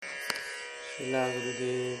Srila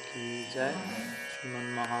Gurudev ki jai, Srimad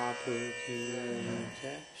Mahaprabhu ki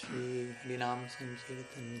jai, Shri Harinam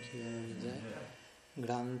Sankirtan ki jai,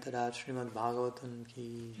 Grantaraj Srimad Bhagavatam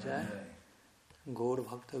ki jai, Gaur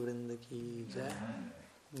Bhakta Vrinda ki jai,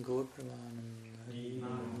 Gaur Pramananda.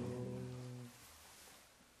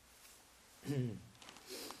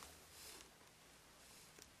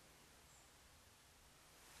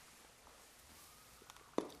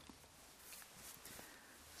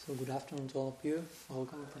 So good afternoon to all of you.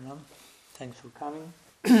 Welcome, Pranam. Thanks for coming.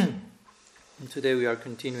 And today we are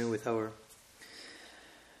continuing with our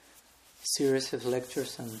series of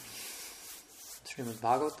lectures on Srimad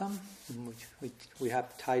Bhagavatam, which we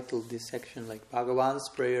have titled this section like Bhagavan's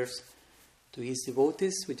prayers to his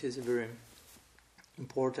devotees, which is a very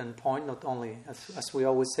important point. Not only, as we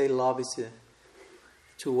always say, love is a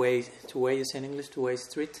two-way, you say in English, two-way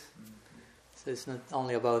street. So it's not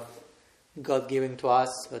only about God giving to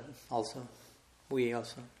us, but also we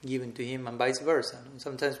also giving to Him, and vice versa. And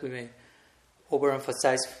sometimes we may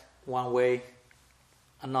overemphasize one way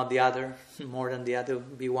and not the other, more than the other,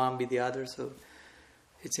 be one, be the other. So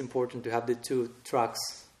it's important to have the two tracks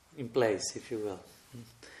in place, if you will.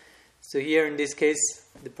 So here in this case,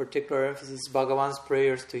 the particular emphasis is Bhagavan's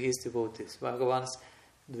prayers to his devotees. Bhagavan's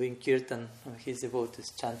doing kirtan of his devotees,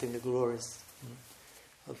 chanting the glories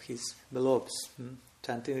of his beloveds.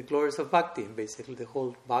 Chanting the glories of bhakti. Basically, the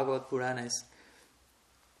whole Bhagavad Purana is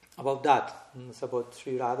about that. It's about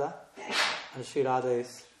Sri Radha. And Sri Radha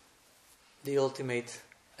is the ultimate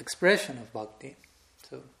expression of bhakti.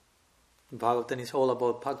 So, Bhagavatam is all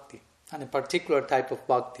about bhakti. And a particular type of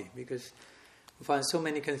bhakti. Because we find so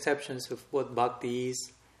many conceptions of what bhakti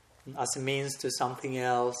is as a means to something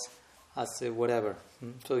else, as a whatever.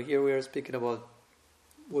 So here we are speaking about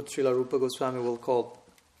what Srila Rupa Goswami will call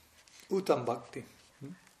Uttam Bhakti.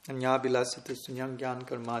 Anyabilasita sunyam gyan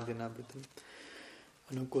karmadhyana vritam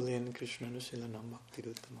anukulen krishna nusilanam bhakti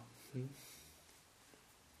uttama.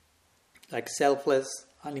 Like selfless,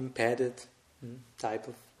 unimpeded type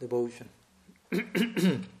of devotion.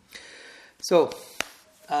 So,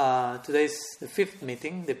 today's the fifth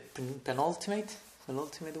meeting, the penultimate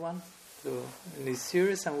one. So, in this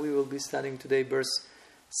series, and we will be studying today verse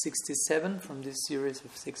 67 from this series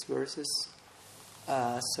of 6 verses.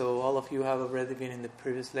 So all of you have already been in the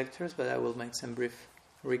previous lectures, but I will make some brief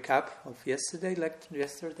recap of yesterday's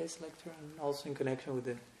lecture, and also in connection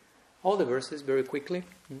with all the verses very quickly.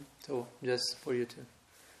 So just for you to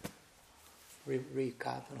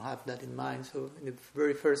recap and have that in mind. So in the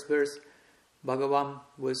very first verse, Bhagavan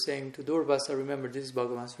was saying to Durvasa, remember this is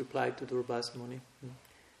Bhagavan's reply to Durvasa Muni.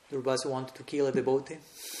 Durvasa wanted to kill a devotee.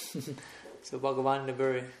 So Bhagavan in a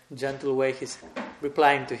very gentle way is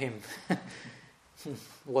replying to him.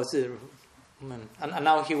 And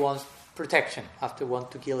now he wants protection after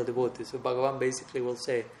want to kill a devotee. So Bhagavan basically will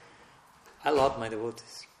say, I love my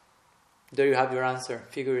devotees. There you have your answer.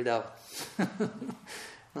 Figure it out.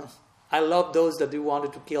 I love those that you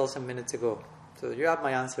wanted to kill some minutes ago. So you have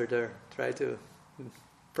my answer there. Try to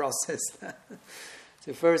process that.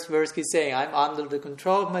 So first verse he's saying, I'm under the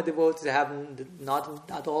control of my devotees. I have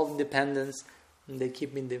not at all independence. And they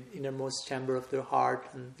keep me in the innermost chamber of their heart.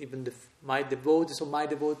 And even my devotees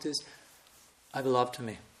have love to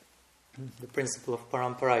me. The principle of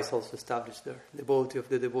parampara is also established there. Devotee of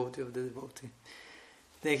the devotee of the devotee.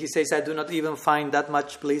 Then he says, I do not even find that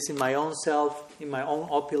much bliss in my own self, in my own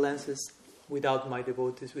opulences, without my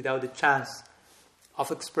devotees, without the chance of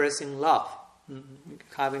expressing love.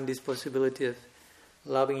 Having this possibility of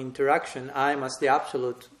loving interaction, I am as the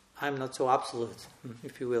absolute. I am not so absolute,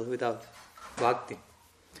 if you will, without bhakti.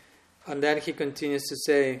 And then he continues to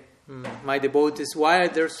say, my devotees, why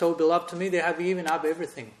they're so beloved to me, they have given up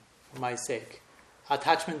everything for my sake.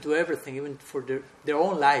 Attachment to everything, even for their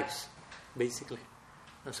own lives, basically.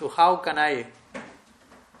 And so how can I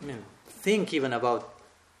think even about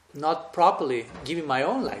not properly giving my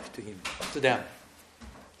own life to them?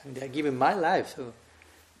 And they are giving my life, so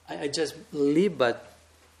I just live but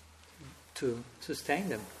to sustain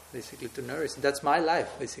them, basically to nourish. That's my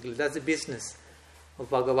life, basically. That's the business of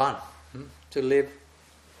Bhagavan, to live,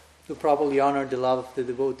 to properly honor the love of the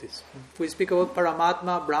devotees. If we speak about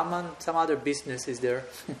Paramatma, Brahman, some other business is there.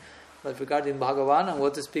 But regarding Bhagavan, and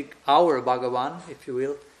what to speak, our Bhagavan, if you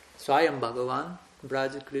will, Swayam Bhagavan,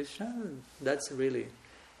 Braja Krishna, that's really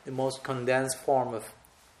the most condensed form of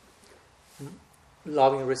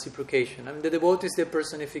loving reciprocation. I mean, the devotee is the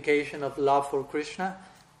personification of love for Krishna,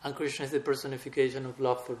 and Krishna is the personification of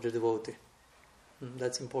love for the devotee.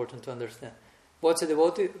 That's important to understand. What's a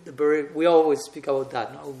devotee? We always speak about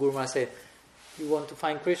that. No? Guru Maharaj say, you want to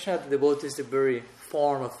find Krishna, the devotee is the very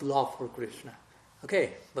form of love for Krishna.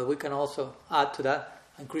 Okay, but we can also add to that,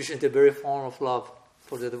 and Krishna is the very form of love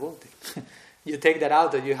for the devotee. You take that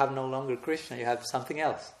out, that you have no longer Krishna, you have something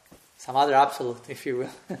else, some other absolute, if you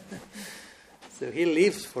will. So he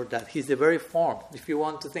lives for that. He's the very form. If you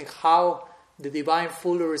want to think how the divine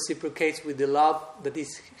fully reciprocates with the love that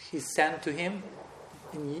is sent to him,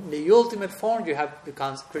 in the ultimate form you have the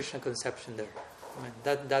Krishna conception there. I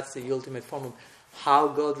mean, that's the ultimate form of how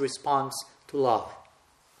God responds to love.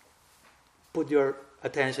 Put your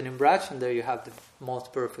attention in Braj, and there you have the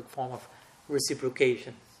most perfect form of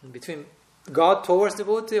reciprocation between God towards the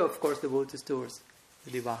devotee, of course, the devotees towards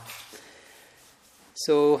the divine.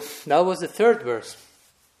 So that was the third verse.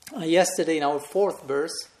 Yesterday, in our fourth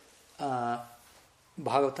verse,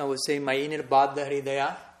 Bhagavatam was saying, Mayinir Baddha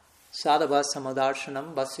Hridaya Sadava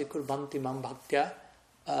Samadarshanam Vasikur Bhanti Mam Bhaktya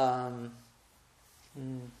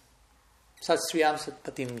Satsriyam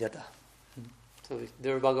Satpatim Yata. So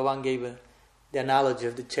there Bhagavan gave the analogy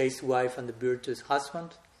of the chaste wife and the virtuous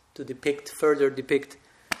husband to further depict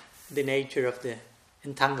the nature of the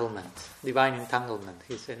entanglement, divine entanglement.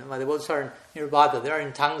 He said, the devotees are near Baddha, they are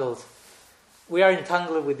entangled. We are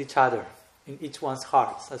entangled with each other in each one's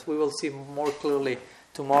hearts, as we will see more clearly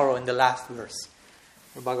tomorrow in the last verse.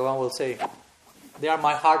 Where Bhagavan will say, they are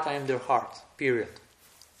my heart, I am their heart, period.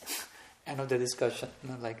 End of the discussion.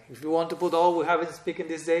 Like, if you want to put all we have been speaking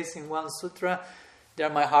these days in one sutra, they are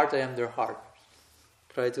my heart, I am their heart.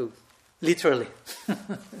 Try to, literally.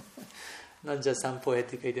 Not just some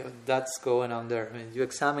poetic idea. That's going on there. I mean, you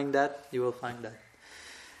examine that, you will find that.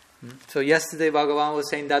 So yesterday Bhagavan was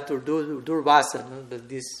saying that to Durvasa, that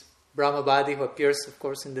this Brahmavadi who appears, of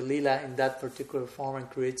course, in the Leela in that particular form and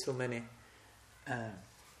creates so many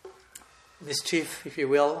mischief, if you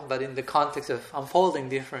will, but in the context of unfolding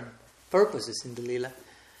different purposes in the Leela.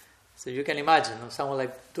 So you can imagine, someone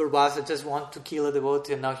like Durvasa just wants to kill a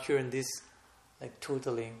devotee, and now hearing this like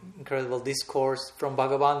totally incredible discourse from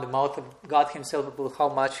Bhagavan, the mouth of God himself, about how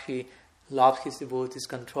much he loves his devotees,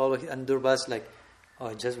 control, and Durvasa like, oh,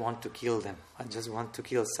 I just want to kill them. I just want to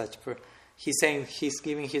kill such person. He's saying he's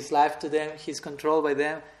giving his life to them, he's controlled by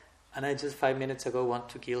them, and I just 5 minutes ago want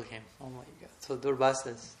to kill him. Oh my God. So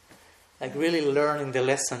Durvasa is like really learning the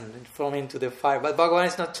lesson and falling into the fire. But Bhagavan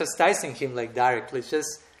is not chastising him like directly, it's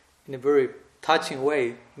just in a very touching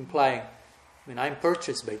way, implying, I'm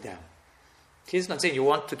purchased by them. He's not saying you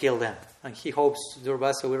want to kill them. And he hopes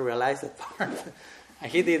Durvasa will realize that part.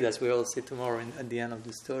 And he did, as we will see tomorrow at the end of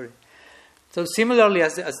the story. So similarly,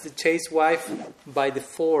 as the chaste wife, by the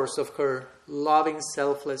force of her loving,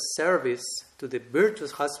 selfless service to the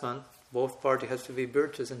virtuous husband, both parties have to be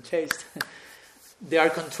virtuous and chaste, they are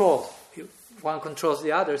controlled. One controls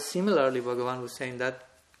the other. Similarly, Bhagavan was saying that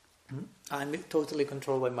I'm totally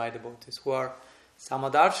controlled by my devotees, who are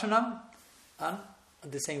samadarshanam, and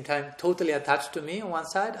at the same time totally attached to me on one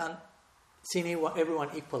side, and seeing everyone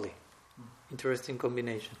equally. Interesting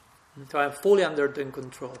combination. So I'm fully under their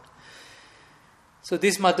control. So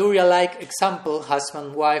this Madhurya-like example,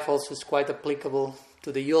 husband-wife, also is quite applicable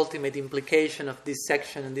to the ultimate implication of this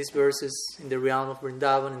section and these verses in the realm of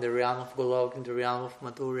Vrindavan, in the realm of Golok, in the realm of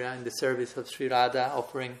Madhurya, in the service of Sri Radha,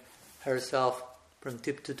 offering herself from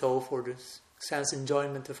tip to toe for the sense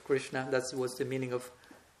enjoyment of Krishna. That's what the meaning of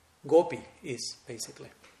Gopi is, basically.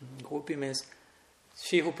 Gopi means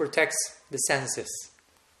she who protects the senses.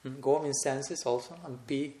 Go means senses also, and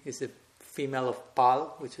Pi is the female of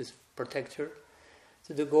Pal, which is protector.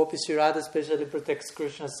 So the Gopi Sri Radha especially protects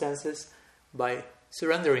Krishna's senses by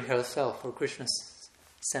surrendering herself for Krishna's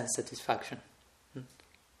sense satisfaction.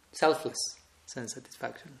 Selfless sense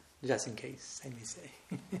satisfaction, just in case, I may say.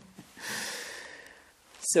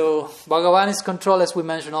 So Bhagavan is controlled, as we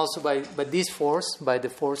mentioned, also by this force, by the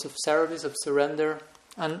force of service, of surrender.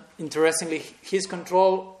 And interestingly, he's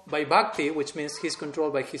controlled by bhakti, which means he's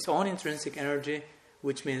controlled by his own intrinsic energy,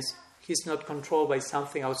 which means he's not controlled by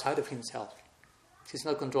something outside of himself. He's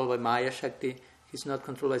not controlled by Maya Shakti, he's not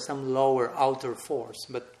controlled by some lower outer force,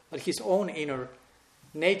 but his own inner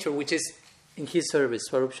nature, which is in his service,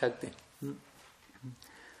 Swarup Shakti.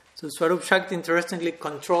 So Swarup Shakti, interestingly,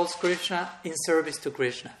 controls Krishna in service to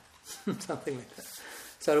Krishna. Something like that.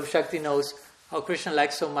 Swarup Shakti knows how Krishna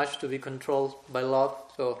likes so much to be controlled by love,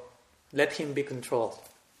 so let him be controlled.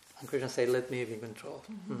 And Krishna said, let me be controlled.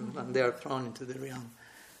 And they are thrown into the realm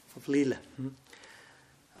of Leela.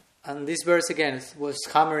 And this verse again was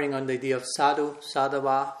hammering on the idea of sadhu,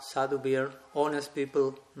 sadhava, sadhu-bir, honest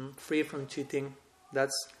people, free from cheating.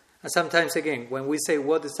 And sometimes again, when we say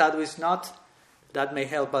what the sadhu is not, that may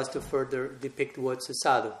help us to further depict what's a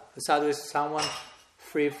sadhu. A sadhu is someone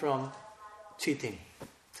free from cheating.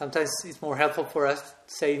 Sometimes it's more helpful for us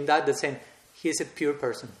saying that than saying he is a pure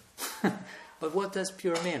person. But what does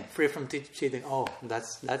pure mean? Free from cheating. Oh,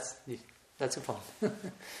 that's a fun.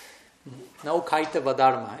 No kaitava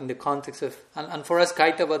dharma in the context of, and for us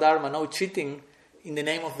kaitava dharma, no cheating in the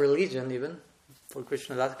name of religion even. For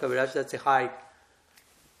Krishnadas Kaviraj, that's a high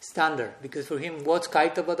standard. Because for him, what's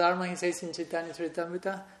kaitava dharma? He says in Chaitanya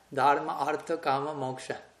Charitamrita, dharma, artha, kama,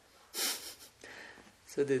 moksha.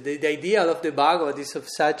 So the idea of the Bhagavad is of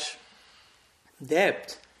such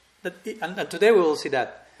depth, that and today we will see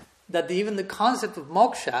that even the concept of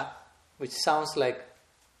moksha, which sounds like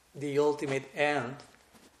the ultimate end,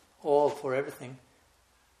 all for everything,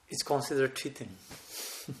 is considered cheating.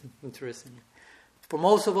 Interesting. For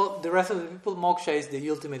most of all, the rest of the people, moksha is the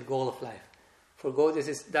ultimate goal of life. For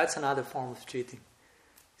Gaudiya, that's another form of cheating.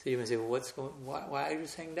 So you may say, why are you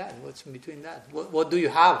saying that? What's in between that? What do you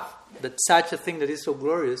have that such a thing that is so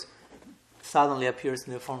glorious suddenly appears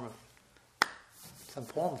in the form of some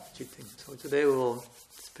form of cheating? So today we will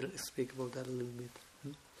speak about that a little bit.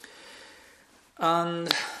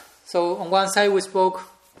 And so on one side we spoke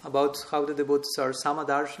about how the devotees are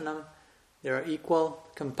samadarshanam. They are equal,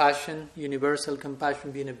 compassion, universal compassion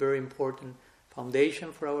being a very important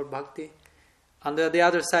foundation for our bhakti. And on the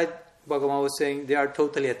other side, Bhagavan was saying they are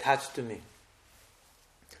totally attached to me.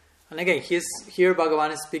 And again, here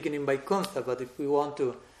Bhagavan is speaking in Vaikuntha, but if we want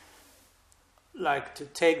to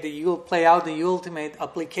play out the ultimate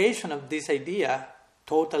application of this idea,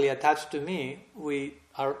 totally attached to me, we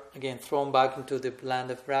are again thrown back into the land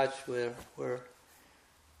of Raj, where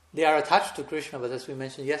they are attached to Krishna, but as we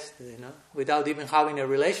mentioned yesterday, without even having a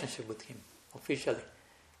relationship with him officially.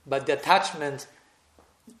 But the attachment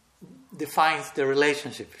defines the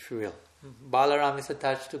relationship, if you will. Balaram is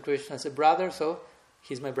attached to Krishna as a brother, so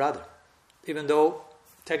he's my brother. Even though,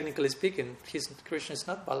 technically speaking, Krishna is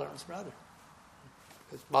not Balaram's brother.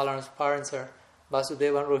 Because Balaram's parents are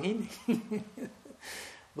Vasudeva and Rohini.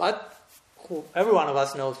 But every one of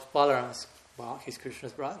us knows Balaram he's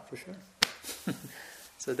Krishna's brother, for sure.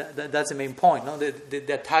 So that's the main point. No?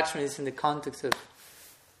 The attachment is in the context of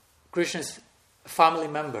Krishna's family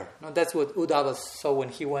member. No? That's what Uddhava saw when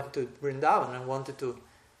he went to Vrindavan and wanted to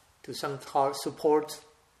somehow support,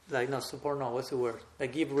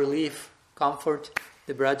 give relief, comfort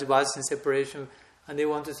the Brajavasis in separation. And they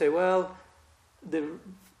want to say, well, the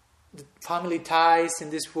family ties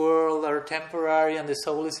in this world are temporary and the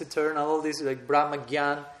soul is eternal, all this like Brahma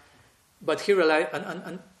Gyan. But he realized,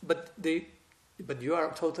 but you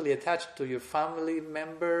are totally attached to your family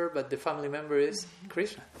member, but the family member is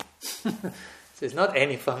Krishna. So it's not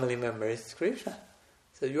any family member, it's Krishna.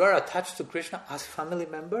 So you are attached to Krishna as family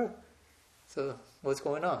member. So what's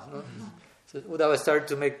going on? No? So Uddhava started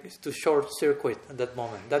to short circuit at that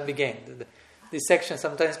moment. That began. This section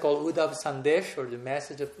sometimes called Uddhava Sandesh, or the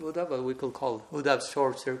message of Uddhava, but we could call Uddhava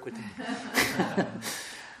short circuiting.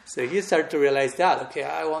 So he started to realize that, okay,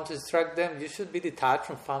 I want to instruct them, you should be detached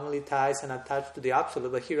from family ties and attached to the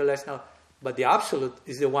Absolute. But he realized now, but the Absolute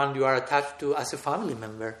is the one you are attached to as a family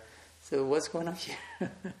member. So what's going on here?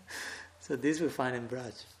 So this we find in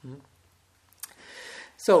Braj.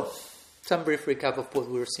 So, some brief recap of what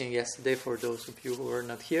we were seeing yesterday for those of you who were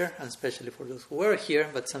not here, and especially for those who were here,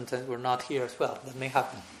 but sometimes we're not here as well. That may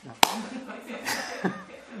happen. No.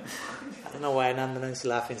 I don't know why Nandana is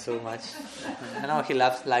laughing so much. I know he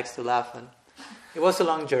likes to laugh. And it was a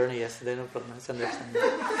long journey yesterday, no problem. It's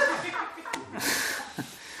understandable.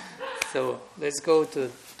 So let's go to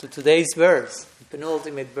today's verse, the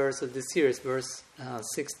penultimate verse of the series, verse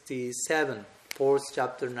 67, 4th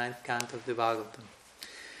chapter, 9th canto of the Bhagavatam.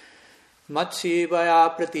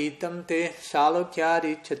 Matshivaya pratitam te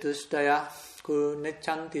shalokyari chatushtaya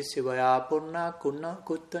kunechanti sivaya purna kunna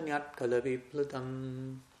kuttanyat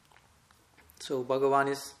kalaviplutam. So Bhagavan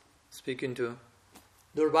is speaking to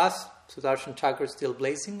Durvas. Sudarshan Chakra is still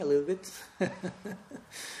blazing a little bit.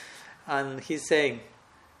 And he's saying,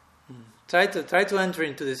 try to enter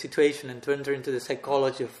into the situation and to enter into the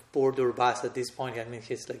psychology of poor Durvas at this point. I mean,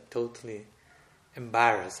 he's like totally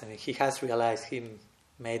embarrassed. I mean, he has realized he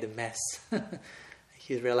made a mess.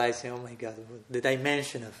 He's realizing, oh my God, the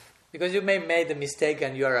dimension of... Because you may have made a mistake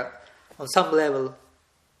and you are on some level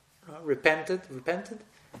repented.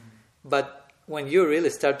 But when you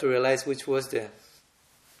really start to realize which was the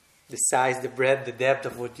size, the breadth, the depth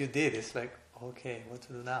of what you did, it's like, okay, what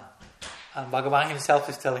to do now? And Bhagavan himself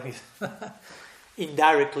is telling you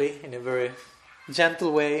indirectly, in a very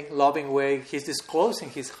gentle way, loving way, he's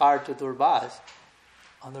disclosing his heart to Durvas.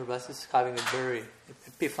 And Durvas is having a very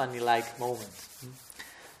epiphany-like moment.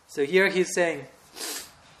 So here he's saying,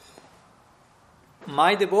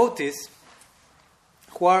 my devotees,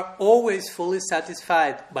 who are always fully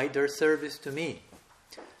satisfied by their service to me,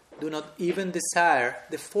 do not even desire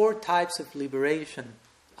the 4 types of liberation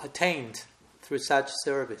attained through such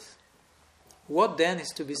service, what then is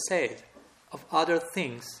to be said of other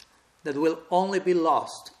things that will only be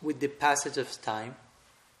lost with the passage of time?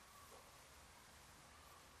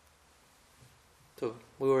 So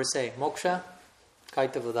we were saying moksha,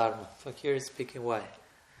 kaitava dharma. So here is speaking why.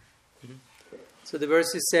 So the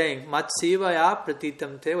verse is saying, Matsivaya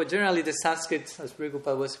pratitam te. Well, generally the Sanskrit, as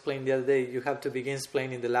Prabhupada was explaining the other day, you have to begin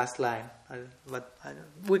explaining the last line.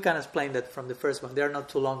 We can explain that from the first one. They are not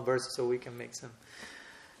too long verses, so we can make some.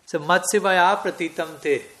 So Matsivaya pratitam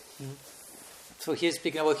te. So he is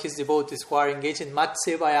speaking about his devotees who are engaged in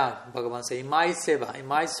Matsivaya. Bhagavan says, in my seva, in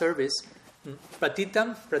my service.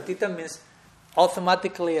 Pratitam means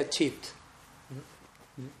automatically achieved.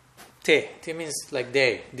 Te means like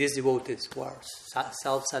they, these devotees who are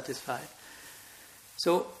self-satisfied.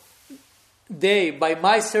 So, they, by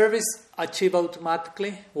my service, achieve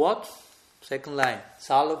automatically what? Second line.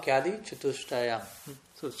 Salokyadi chatushtayam.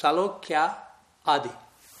 So, salokya adi.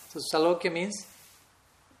 So, salokya means?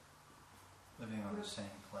 Living on the same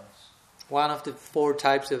place. One of the 4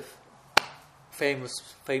 types of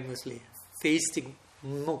famously theistic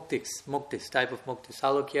muktis, type of muktis.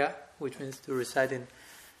 Salokya, which means to reside in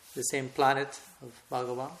the same planet of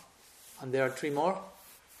Bhagavan. And there are 3 more.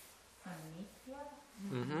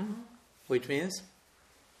 Which means?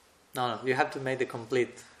 No, you have to make the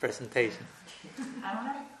complete presentation.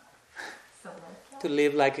 To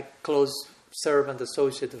live like a close servant,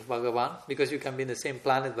 associate of Bhagavan, because you can be in the same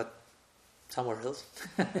planet but somewhere else.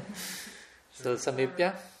 So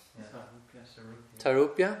Samipya,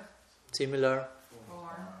 Sarupya, similar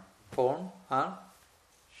form, and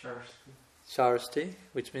Sharsti,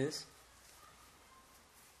 which means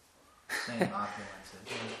Same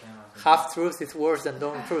opulences. half truth is worse than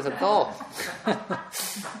no truth at all.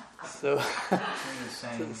 So,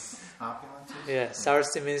 Same opulences? yeah,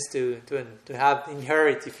 Sarsti means to have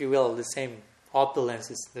inherit, if you will, the same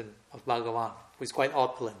opulences of Bhagavan, who is quite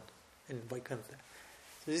opulent in Vaikuntha.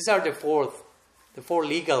 So these are the 4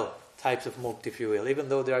 legal types of mukti, if you will, even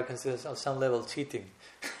though they are considered on some level cheating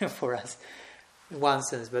for us in one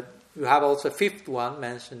sense. But you have also a 5th one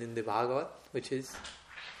mentioned in the Bhagavat, which is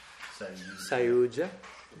Sayuja,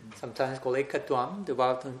 sometimes called Ekatvam. The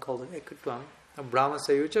Bhagavatam called it Ekatvam. And Brahma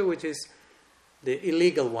Sayuja, which is the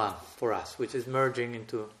illegal one for us, which is merging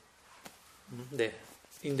into the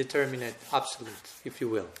indeterminate absolute, if you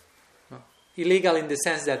will. Illegal in the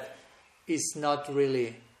sense that it's not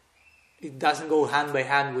really, it doesn't go hand by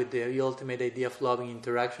hand with the ultimate idea of loving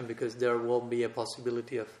interaction, because there won't be a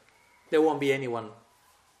possibility of, there won't be anyone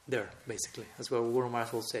there, basically. That's what Guru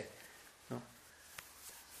Maharaj will say. No?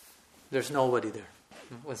 There's nobody there.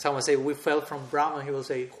 When someone says, we fell from Brahma, he will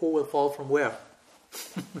say, who will fall from where?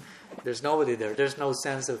 There's nobody there. There's no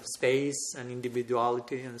sense of space and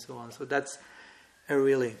individuality and so on. So that's a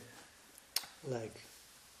really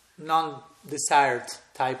non-desired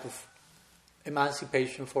type of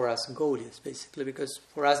emancipation for us Gaudiyas, basically, because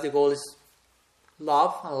for us the goal is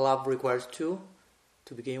love, and love requires 2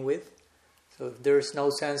 to begin with. So if there is no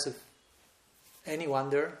sense of anyone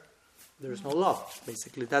there, there is no love,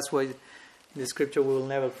 basically. That's why in the scripture we will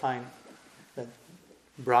never find that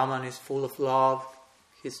Brahman is full of love,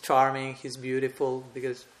 he's charming, he's beautiful,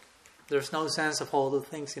 because there's no sense of all the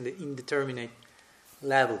things in the indeterminate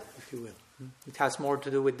level, if you will. It has more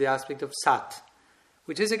to do with the aspect of Sat,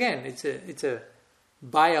 which is, again, it's a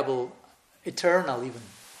viable, eternal even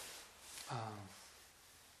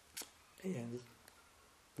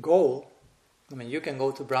goal. I mean, you can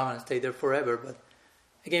go to Brahman and stay there forever, but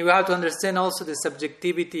again, we have to understand also the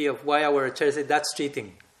subjectivity of why our church says that's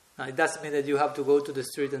cheating. Now, it doesn't mean that you have to go to the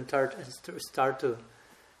street and start to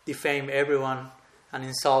defame everyone and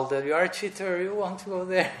insult that you are a cheater, you want to go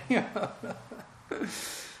there.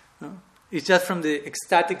 No? It's just from the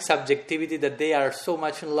ecstatic subjectivity that they are so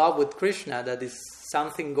much in love with Krishna that if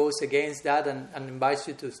something goes against that and invites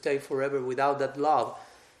you to stay forever without that love,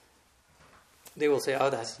 they will say, oh,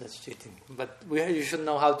 that's cheating. But you should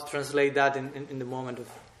know how to translate that in the moment of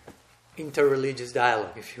inter-religious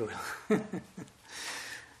dialogue, if you will.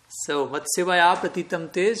 So, Matsivaya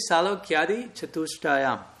patitam te salokyadi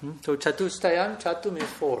chatushtayam. So, chatushtayam, chatu means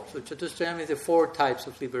 4. So, chatushtayam is the 4 types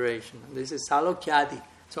of liberation. This is salokyadi.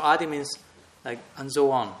 So, adi means like, and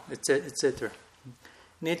so on, etc.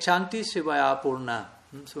 Nechanti shivaya purna.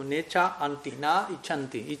 So, necha anti, na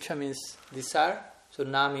ichanti. Icha means desire. So,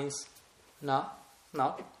 na means na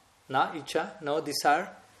icha, no desire.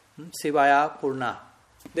 Shivaya purna.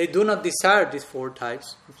 They do not desire these 4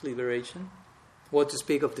 types of liberation. What to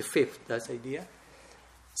speak of the 5th, that's the idea.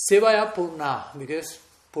 Shivaya purna, because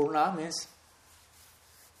purna means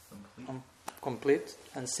complete.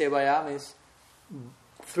 And sevaya means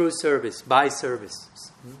through service, by service.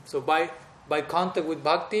 So by contact with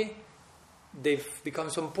bhakti, they've become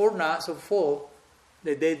so purna, so full,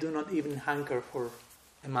 that they do not even hanker for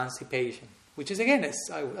emancipation. Which is again,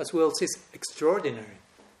 as well as extraordinary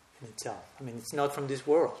in itself. I mean, it's not from this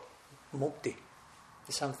world. Mukti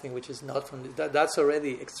is something which is not from this. That's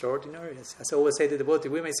already extraordinary. As I always say to the devotee,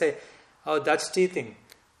 we may say, "Oh, that's cheating."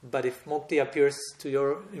 But if Mukti appears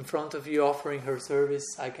in front of you, offering her service,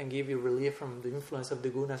 I can give you relief from the influence of the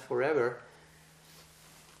gunas forever.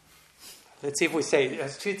 Let's see if we say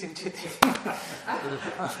it's cheating.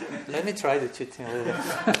 Let me try the cheating a little,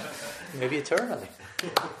 maybe eternally.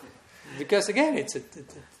 Because again, it's a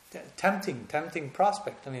tempting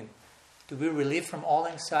prospect. I mean, to be relieved from all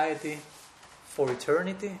anxiety for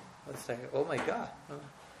eternity. It's like, oh my God.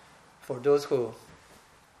 For those who,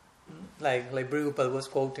 like Prabhupada was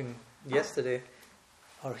quoting yesterday,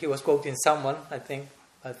 or he was quoting someone, I think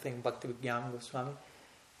Bhakti-Vigyam Goswami,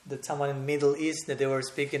 that someone in the Middle East, that they were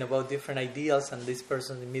speaking about different ideals, and this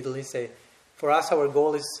person in the Middle East say, for us our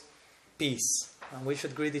goal is peace. And we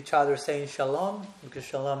should greet each other saying shalom, because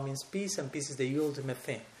shalom means peace, and peace is the ultimate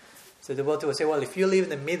thing. So the devotee will say, well, if you live in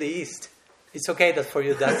the Middle East, it's okay that for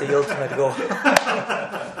you that's the ultimate goal.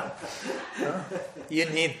 You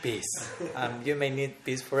need peace. You may need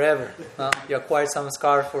peace forever. You acquire some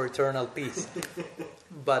scar for eternal peace.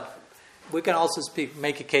 But we can also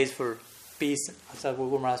make a case for peace, as our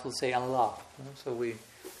Guru Maharaj will say, and love. So we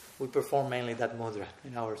perform mainly that mudra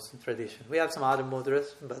in our tradition. We have some other mudras,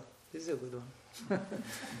 but this is a good one.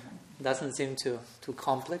 Doesn't seem too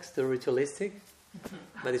complex, too ritualistic.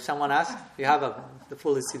 But if someone asks, we have the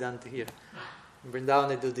full Siddhanta here. In Vrindavan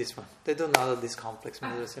they do this one. They do none of these complex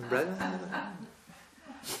mudras in bread.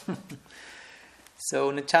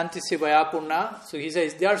 So Nachanti Sevaya Purna. So he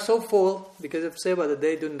says they are so full because of Seva that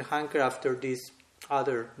they don't hanker after these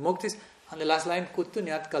other muktis. And the last line, Kuttu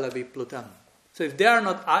Nyat Kalavi Plutam. So if they are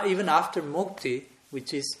not even after mukti,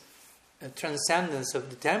 which is a transcendence of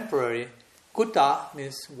the temporary, Kutta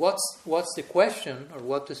means what's the question or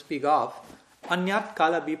what to speak of. Anyat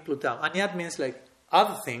Kala Biplutam. Anyat means like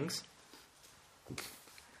other things.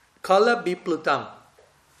 Kala Biplutam.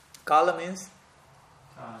 Kala means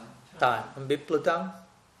time. And Biplutam.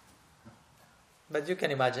 But you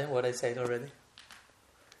can imagine what I said already.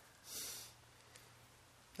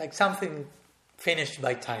 Like something finished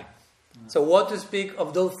by time. So what to speak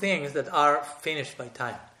of those things that are finished by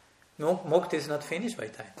time? Mukti is not finished by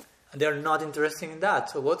time. And they are not interested in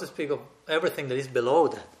that. So what to speak of everything that is below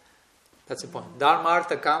that? That's the point. Dharma,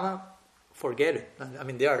 Artha, Kama, forget it. I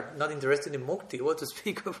mean, they are not interested in mukti. What to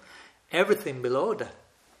speak of everything below that?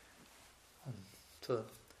 So,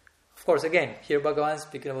 of course, again, here Bhagavan is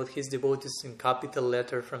speaking about his devotees in capital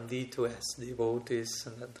letter from D to S. Devotees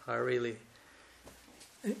and that are really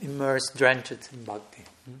immersed, drenched in bhakti.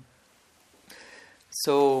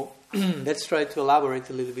 So, let's try to elaborate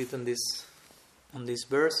a little bit on this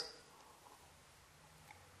verse.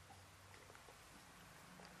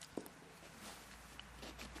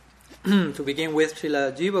 To begin with,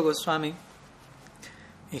 Srila Jiva Goswami,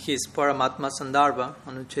 in his Paramatma Sandarbha,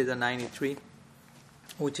 Anucheda 93,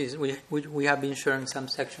 which we have been sharing some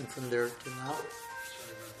section from there to now.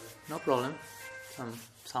 No problem. Some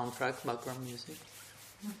soundtrack, background music.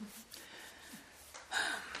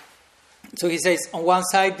 So he says, on one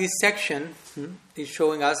side, this section is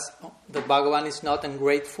showing us that Bhagavan is not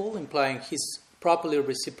ungrateful, implying he's properly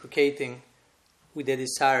reciprocating with the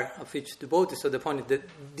desire of each devotee. So the point is that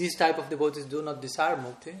this type of devotees do not desire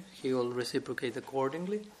mukti. He will reciprocate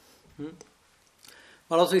accordingly.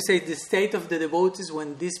 But also he says the state of the devotees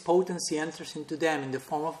when this potency enters into them in the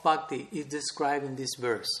form of bhakti is described in this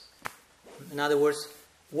verse. In other words,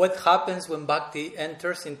 what happens when bhakti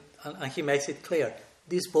enters in, and he makes it clear,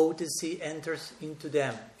 this potency enters into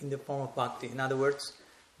them in the form of bhakti. In other words,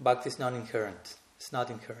 bhakti is not inherent. It's not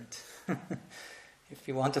inherent. If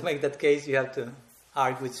you want to make that case, you have to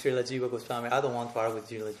argue with Srila Jiva Goswami. I don't want to argue with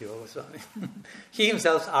Srila Jiva Goswami. He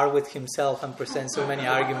himself argues with himself and presents so many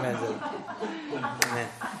arguments.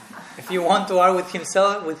 If you want to argue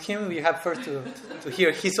with him, you have first to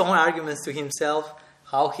hear his own arguments to himself,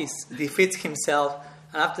 how he defeats himself,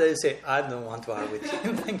 and after that you say, I don't want to argue with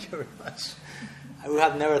him. Thank you very much. I would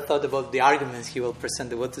have never thought about the arguments he will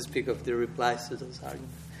present, what to speak of the replies to those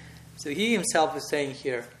arguments. So he himself is saying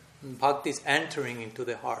here, bhakti is entering into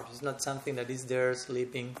the heart. It's not something that is there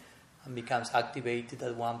sleeping and becomes activated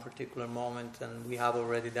at one particular moment, and we have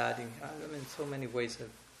already that in, so many ways of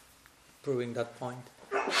proving that point.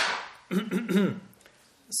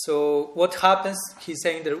 So what happens, he's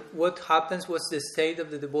saying that what happens was the state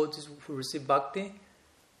of the devotees who receive bhakti,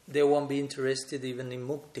 they won't be interested even in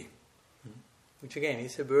mukti. Which again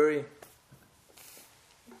is a very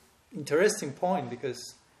interesting point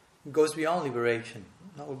because it goes beyond liberation.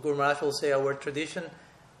 Now, Guru Maharaj will say our tradition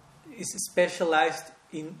is specialized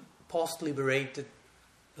in post-liberated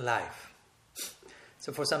life.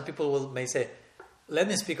 So for some people may say, let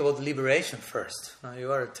me speak about liberation first. Now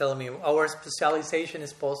you are telling me our specialization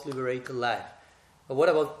is post-liberated life. But what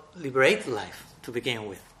about liberated life to begin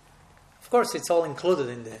with? Of course, it's all included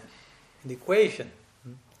in the equation.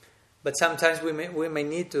 But sometimes we may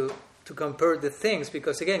need to compare the things,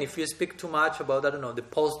 because again, if you speak too much about, the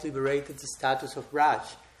post-liberated status of Raj,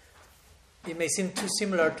 it may seem too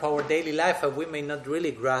similar to our daily life, and we may not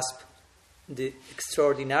really grasp the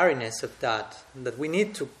extraordinariness of that we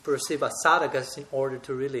need to perceive as sadhakas in order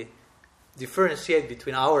to really differentiate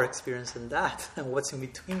between our experience and that, and what's in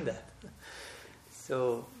between that.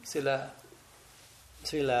 So, Srila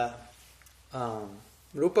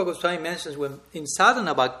Rupa Goswami mentions when in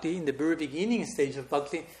sadhana bhakti, in the very beginning stage of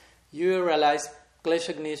bhakti, you realize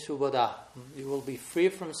kleshagni subhada. You will be free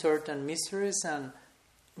from certain miseries and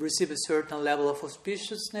receive a certain level of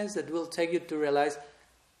auspiciousness that will take you to realize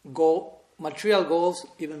material goals,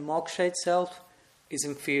 even moksha itself, is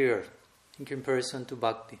inferior in comparison to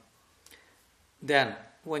bhakti. Then,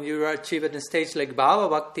 when you achieve at a stage like bhava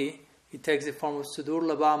bhakti, it takes the form of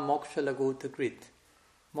sudurlabha moksha laguta krit.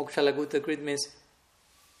 Moksha laguta krit means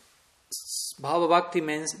bhava bhakti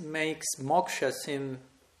makes moksha seem,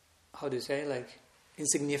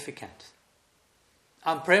 insignificant.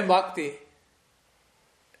 And prem bhakti,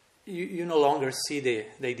 you no longer see the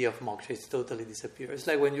idea of moksha. It's totally disappears. It's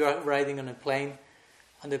like when you are riding on a plane,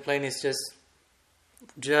 and the plane is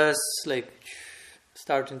just like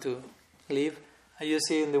starting to leave, and you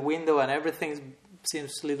see in the window, and everything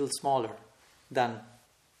seems a little smaller than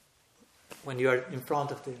when you are in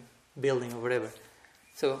front of the building or whatever.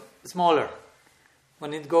 So smaller.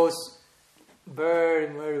 When it goes very,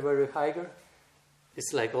 very, very higher,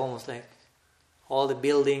 it's like almost like all the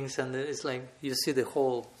buildings, and it's like you see the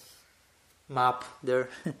whole map there.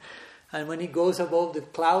 And when it goes above the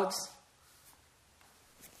clouds,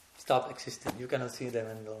 stop existing. You cannot see them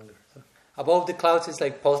any longer. So above the clouds is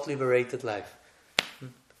like post-liberated life.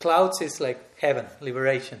 Clouds is like heaven,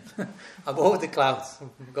 liberation. Above the clouds.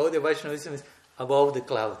 Gaudiya Vaishnavism is above the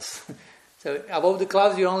clouds. So above the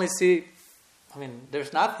clouds you only see,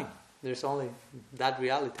 there's nothing. There's only that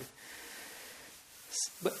reality.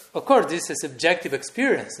 But of course, this is a subjective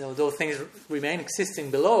experience. Although things remain existing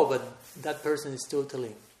below, but that person is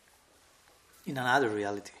totally in another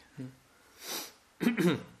reality.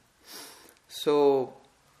 So,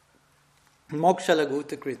 moksha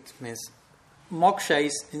laguta krit means moksha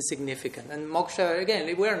is insignificant. And moksha,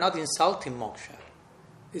 again, we are not insulting moksha.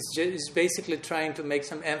 It's basically trying to make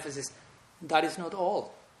some emphasis. That is not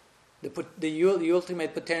all. The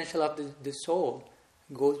ultimate potential of the soul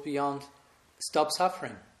goes beyond stop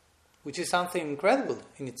suffering, which is something incredible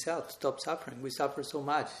in itself. Stop suffering. We suffer so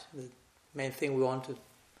much. The main thing we want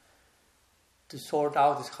to sort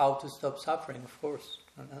out is how to stop suffering, of course.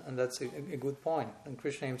 And that's a good point. And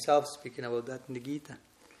Krishna himself is speaking about that in the Gita.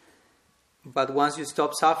 But once you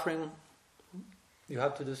stop suffering, you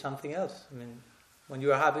have to do something else. When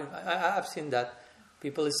you are having... I've seen that.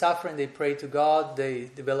 People are suffering, they pray to God, they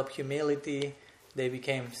develop humility, they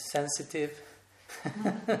became sensitive.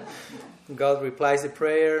 God replies the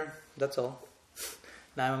prayer, that's all.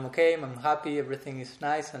 Now I'm okay, I'm happy, everything is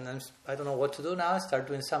nice, and I don't know what to do now. I start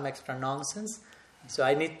doing some extra nonsense. So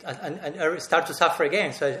I start to suffer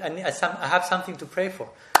again. So I have something to pray for.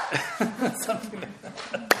 Something like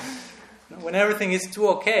that. When everything is too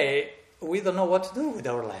okay, we don't know what to do with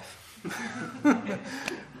our life.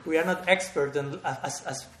 We are not expert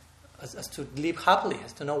as to live happily,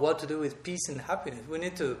 as to know what to do with peace and happiness. We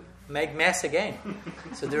need to make mess again.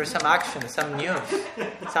 So there is some action, some news,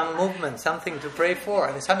 some movement, something to pray for,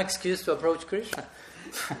 and some excuse to approach Krishna.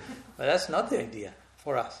 But that's not the idea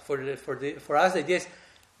for us. For us, the idea is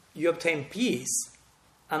you obtain peace,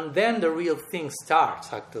 and then the real thing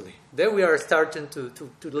starts, actually. Then we are starting to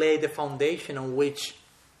lay the foundation on which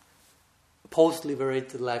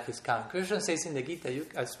post-liberated life is coming. Krishna says in the Gita,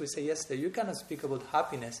 as we said yesterday, you cannot speak about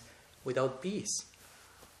happiness without peace.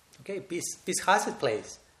 Okay, peace has its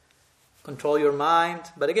place. Control your mind.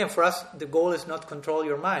 But again, for us, the goal is not control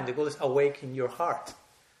your mind. The goal is awaken your heart.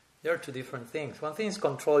 There are two different things. One thing is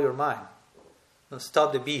control your mind.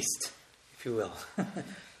 Stop the beast, if you will.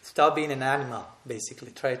 Stop being an animal,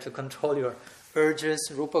 basically. Try to control your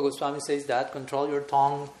urges. Rupa Goswami says that. Control your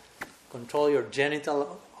tongue. Control your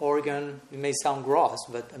genital organ. It may sound gross,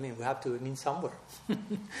 but we have to mean somewhere.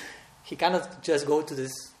 He cannot just go to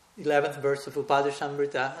this 11th verse of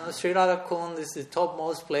Upadishamrita. Sri Radha Kund is the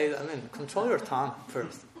topmost place. Control your tongue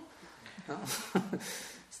first. No?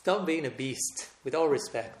 Stop being a beast, with all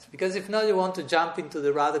respect. Because if not, you want to jump into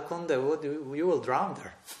the Radha Kunda, you will drown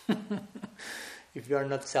there. If you are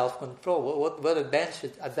not self-controlled, what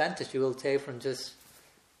advantage you will take from just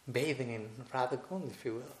bathing in Radha Kunda, if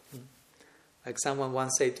you will. Like someone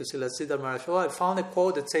once said to Srila Siddhar Maharaj, I found a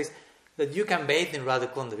quote that says that you can bathe in Radha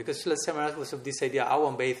Kunda. Because Srila Siddhar Maharaj was of this idea, I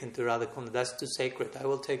won't bathe into Radha Kunda, that's too sacred. I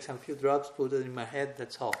will take some few drops, put it in my head,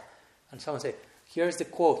 that's all. And someone said, here's the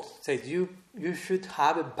quote. It says, you should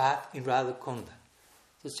have a bath in Radha Kunda.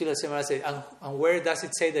 So Srila Siddhar Maharaj said, and where does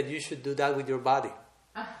it say that you should do that with your body?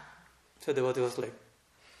 So the devotee was like,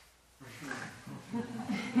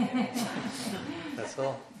 that's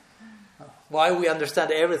all. Why we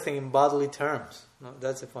understand everything in bodily terms? No,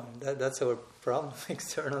 that's the point. That's our problem,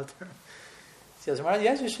 external terms. He says, Maharaj,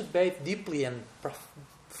 yes, you should bathe deeply and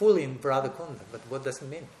fully in Radha Kunda. But what does it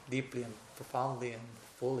mean? Deeply and profoundly and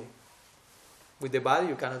fully. With the body,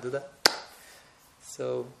 you cannot do that.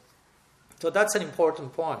 So that's an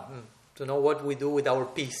important point, to know what we do with our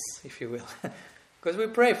peace, if you will. Because we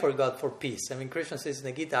pray for God for peace. Krishna says in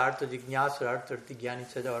the Gita, Artha Jignasa, Artha Tigyani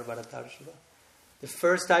Chadavar Bharatarshava. The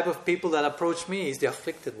first type of people that approach me is the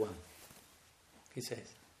afflicted one, he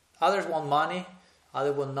says. Others want money,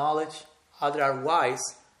 others want knowledge, others are wise,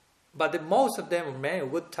 but most of them, a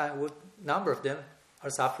good number of them,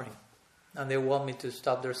 are suffering. And they want me to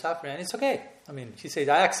stop their suffering. And it's okay. He says,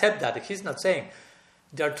 I accept that. He's not saying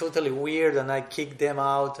they're totally weird and I kick them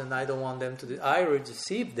out and I don't want them to do. I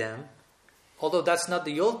receive them, although that's not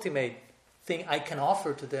the ultimate thing I can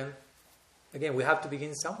offer to them. Again, we have to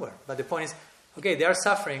begin somewhere. But the point is, okay, they are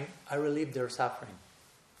suffering, I relieve their suffering.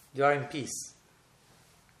 They are in peace.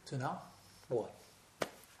 So now, what?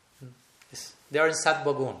 They are in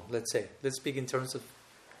sattva gun, let's say. Let's speak in terms of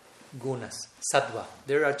gunas, sattva.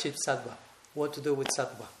 They are achieved sattva. What to do with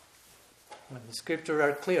sattva? The scriptures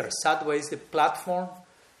are clear. Sattva is the platform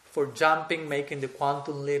for jumping, making the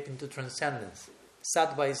quantum leap into transcendence.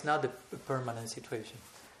 Sattva is not a permanent situation.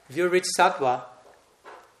 If you reach sattva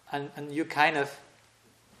and you kind of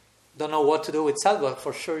don't know what to do with sattva,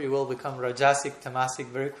 for sure you will become rajasic, tamasic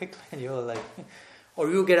very quickly, and you will or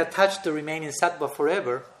you get attached to remain in sattva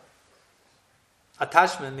forever.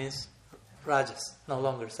 Attachment means rajas, no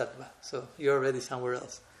longer sattva. So you're already somewhere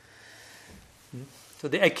else. So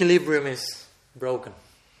the equilibrium is broken.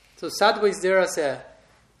 So sattva is there as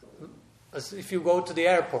if you go to the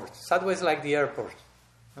airport. Sattva is like the airport.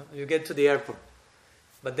 You get to the airport,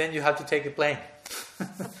 but then you have to take a plane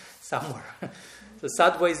somewhere. So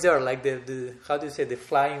sattva is there, like the how do you say, the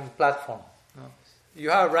flying platform. You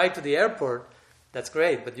have a ride to the airport, that's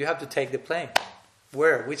great, but you have to take the plane.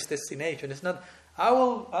 Where? Which destination? It's not,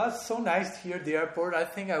 it's so nice here at the airport, I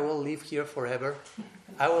think I will live here forever.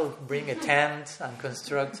 I will bring a tent and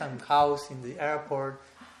construct some house in the airport.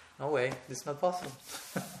 No way, it's not possible.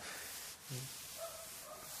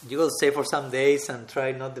 You will stay for some days and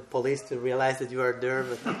try not the police to realize that you are there,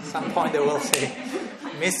 but at some point they will say,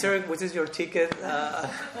 Mister, which is your ticket?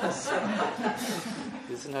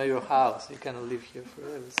 This is not your house. You cannot live here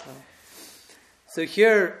forever. So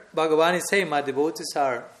here, Bhagavan is saying, my devotees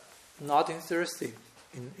are not interested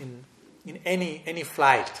in any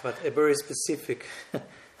flight, but a very specific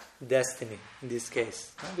destiny in this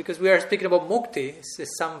case. Because we are speaking about mukti,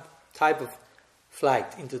 it's some type of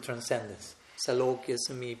flight into transcendence. Salokya,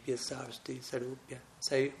 Samipya, Sarsti, Sarupya,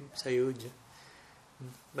 Sayuja.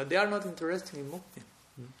 But they are not interested in mukti.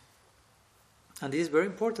 And this is very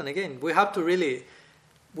important. Again, we have to really,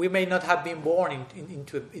 we may not have been born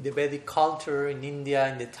into the Vedic culture in India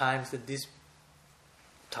in the times that these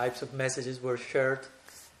types of messages were shared.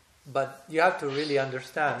 But you have to really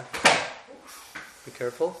understand. Be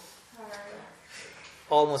careful.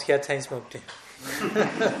 Almost he attains mukti.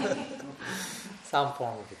 Some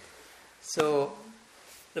form of it. So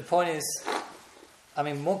the point is,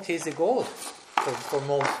 mukti is the goal for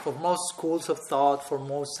most schools of thought, for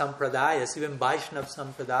most sampradayas, even Vaishnava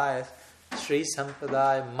sampradayas, Sri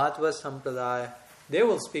sampradaya, Madhva sampradaya. They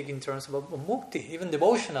will speak in terms of mukti, even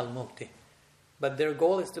devotional mukti. But their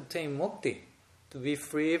goal is to obtain mukti, to be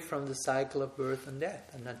free from the cycle of birth and death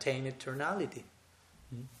and attain eternality.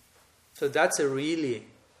 So that's a really,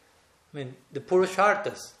 the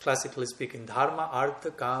Purusharthas, classically speaking, Dharma, Artha,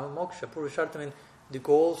 Kama, Moksha. Purushartha means the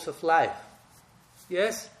goals of life.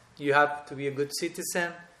 Yes, you have to be a good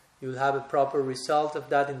citizen. You will have a proper result of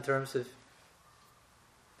that in terms of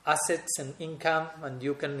assets and income, and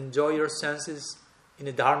you can enjoy your senses in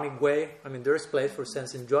a dharmic way. There is place for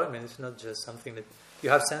sense enjoyment. It's not just something that you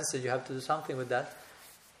have senses, you have to do something with that.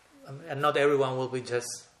 And not everyone will be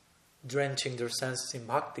just drenching their senses in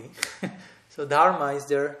bhakti. So dharma is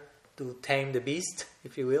there to tame the beast,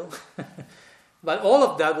 if you will. But all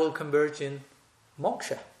of that will converge in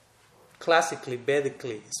moksha, classically,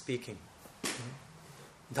 Vedically speaking.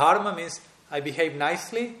 Dharma means I behave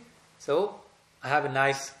nicely, so I have a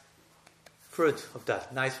nice fruit of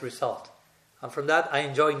that, nice result. And from that I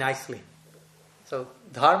enjoy nicely. So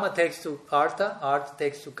dharma takes to artha, artha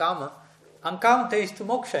takes to kama, and kama takes to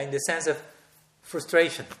moksha in the sense of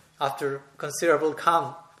frustration. After considerable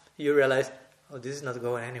kama, you realize, oh, this is not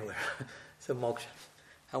going anywhere. So moksha.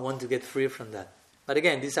 I want to get free from that. But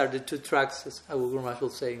again, these are the two tracks, as our Guru Maharaj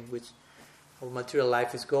was saying, which our material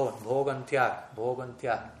life is going. Bhoga and tyag, bhoga and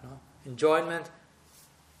tyag. No? Enjoyment,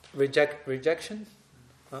 rejection.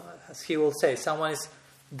 As he will say, someone is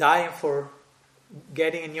dying for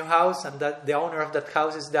getting a new house, and that the owner of that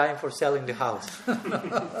house is dying for selling the house.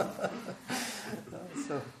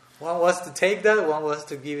 So one wants to take that, one wants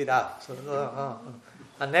to give it up. So,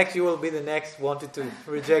 and next you will be the next wanted to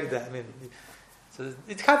reject that. I mean, so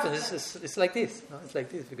it happens. It's like this. No? It's like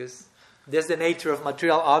this because there's the nature of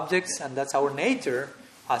material objects, and that's our nature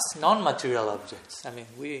as non-material objects. I mean,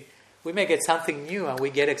 we may get something new, and we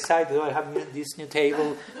get excited. Oh, I have this new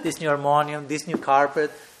table, this new harmonium, this new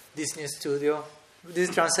carpet, this new studio. This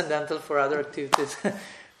is transcendental for other activities.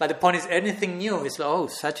 But the point is, anything new is like, oh,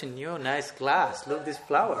 such a new, nice glass. Look, these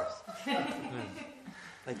flowers.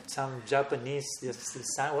 Like some Japanese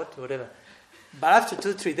design, whatever. But after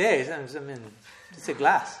 2-3 days, I mean, it's a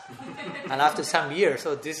glass. And after some years,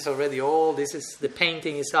 so this is already old. The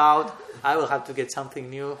painting is out. I will have to get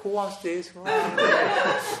something new. Who wants this?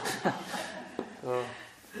 So,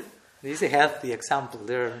 this is a healthy example.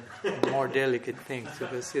 There are more delicate things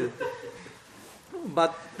because.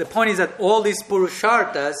 But the point is that all these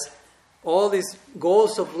purusharthas, all these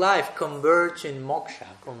goals of life converge in moksha,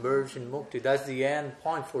 converge in mukti. That's the end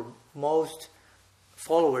point for most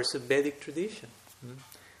followers of Vedic tradition.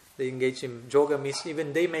 They engage in yoga misra,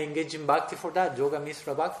 even they may engage in bhakti for that, yoga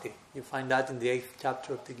misra bhakti. You find that in the 8th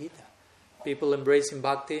chapter of the Gita. People embracing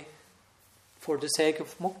bhakti for the sake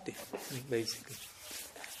of mukti, basically.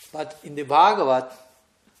 But in the Bhagavat,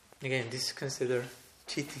 again, this is considered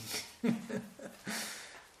cheating.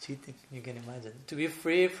 Cheating, you can imagine. To be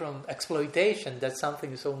free from exploitation, that's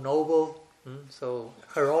something so noble, so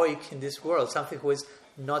heroic in this world, something who is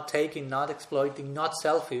not taking, not exploiting, not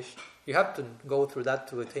selfish. You have to go through that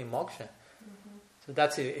to attain moksha. So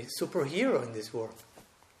that's a superhero in this world.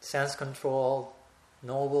 Sense control,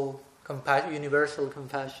 noble, compassion, universal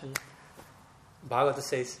compassion. Bhagavata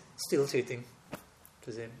says, still cheating.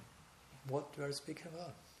 To say, what you are speaking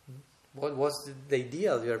about? What was the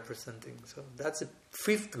ideal you are presenting? So that's a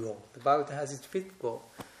 5th goal. The Bhagavatam has its 5th goal.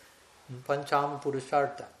 Panchama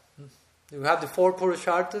Purushartha. You have the 4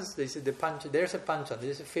 Purusharthas. They say the pancha. There's a pancha.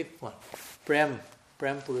 There's a 5th one. Prem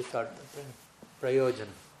Purushartha. Prayojana.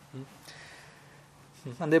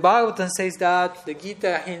 And the Bhagavatam says that. The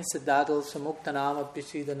Gita hints at that also. Muktanam,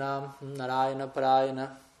 Apisidanam, Narayana, Parayana.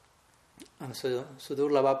 And so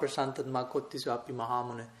Sudurlava Prasantadma Kottisvapi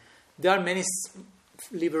Mahamune. There are many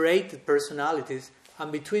liberated personalities,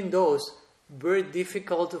 and between those, very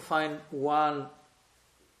difficult to find one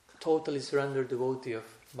totally surrendered devotee of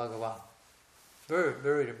Bhagavan. Very,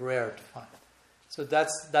 very rare to find. So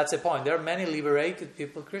that's a point. There are many liberated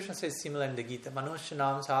people. Krishna says similar in the Gita.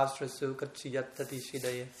 Manushanam sahasrasu katsi yattati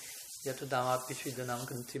shidaya yatudamapi shidanam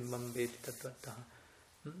kantimbam veti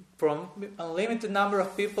tatvataha. From unlimited number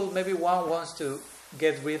of people, maybe one wants to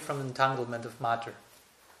get rid from entanglement of matter.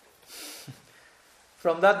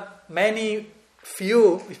 From that, many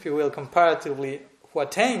few, if you will, comparatively, who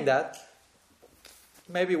attain that,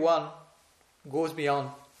 maybe one goes beyond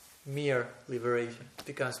mere liberation,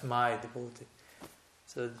 becomes my devotee.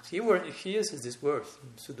 So he uses this word,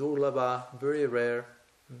 sudurlabha, very rare.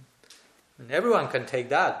 And everyone can take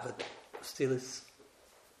that, but still it's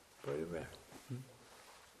very rare.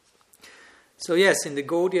 So yes, in the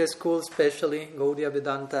Gaudiya school especially, Gaudiya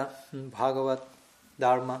Vedanta, Bhagavat,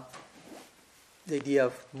 Dharma, the idea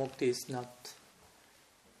of mukti is not...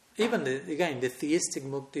 Even, the theistic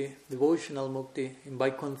mukti, devotional mukti in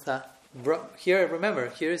Vaikuntha. Here, remember,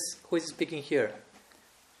 who is speaking here?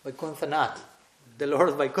 Vaikuntha Nath, the Lord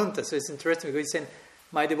of Vaikuntha. So it's interesting because he's saying,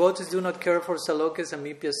 my devotees do not care for Salokas,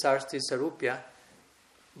 Amipya, Sarsti, Sarupya.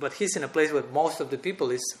 But he's in a place where most of the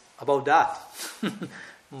people is about that.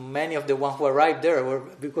 Many of the ones who arrived there were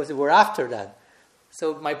because they were after that.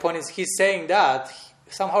 So my point is, he's saying that,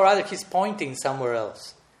 somehow or other he's pointing somewhere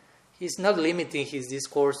else. He's not limiting his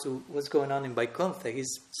discourse to what's going on in Vaikuntha.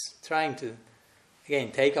 He's trying to,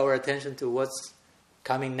 again, take our attention to what's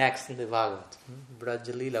coming next in the Bhagavad.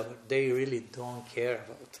 Brajalila, what they really don't care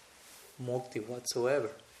about. mukti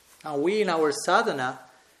whatsoever. And we in our sadhana,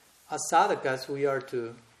 as sadhakas, we are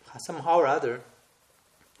to somehow or other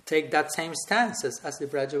take that same stance as the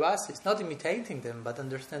Brajavasis, not imitating them, but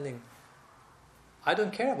understanding, I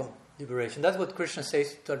don't care about liberation. That's what Krishna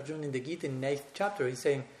says to Arjuna in the Gita in the 8th chapter. He's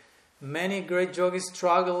saying, many great yogis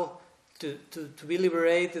struggle to be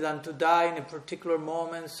liberated and to die in a particular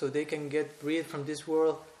moment so they can get freed from this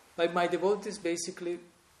world. Like my devotees, basically,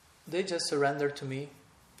 they just surrender to me.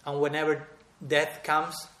 And whenever death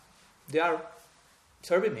comes, they are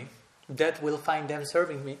serving me. Death will find them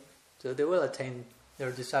serving me. So they will attain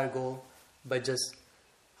their desired goal by just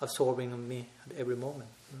absorbing me at every moment.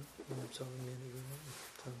 Absorbing me at every moment.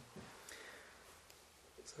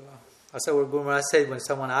 So as our Guru Maharaj said when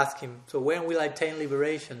someone asked him, so when will I attain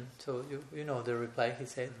liberation? So you know the reply he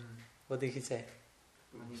said. What did he say?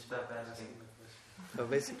 When you stop asking. So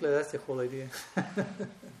basically that's the whole idea.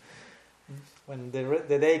 When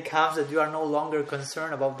the day comes that you are no longer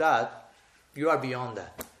concerned about that, you are beyond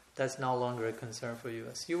that. That's no longer a concern for you.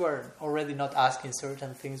 As you are already not asking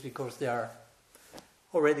certain things because they are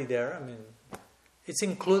already there. I mean, it's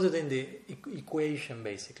included in the equation,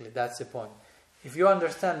 basically. That's the point. If you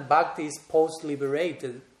understand bhakti is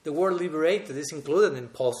post-liberated, the word liberated is included in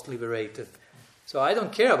post-liberated. So I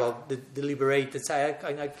don't care about the liberated.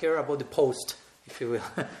 I care about the post, if you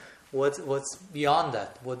will. What's beyond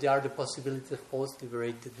that? What are the possibilities of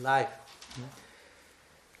post-liberated life?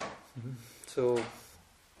 So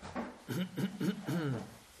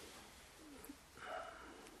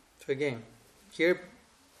again, here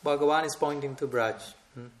Bhagavan is pointing to Braj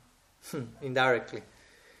indirectly.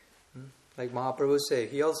 Like Mahaprabhu said,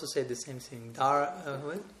 he also said the same thing.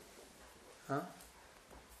 Nadanam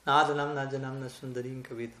najanam na sundarim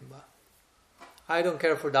kavitamba. I don't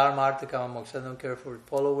care for dharma, artha, kama, moksha. I don't care for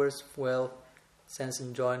followers, wealth, sense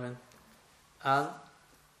enjoyment, and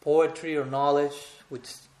poetry or knowledge, which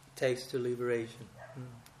takes to liberation.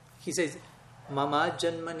 He says, Mama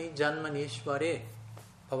janmani janmanishvare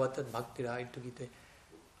bhavatat bhaktiraitu gite.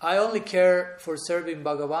 I only care for serving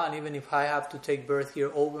Bhagavan even if I have to take birth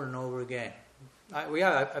here over and over again.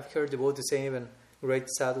 I've heard devotees say, even great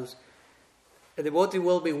sadhus, a devotee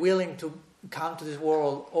will be willing to come to this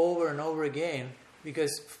world over and over again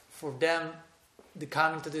because for them the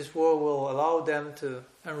coming to this world will allow them to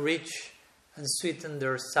enrich and sweeten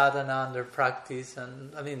their sadhana and their practice.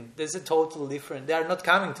 And I mean, there's a total different. They are not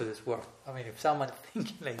coming to this world. I mean, if someone is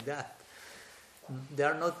thinking like that, they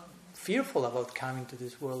are not fearful about coming to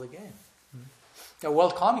this world again. They're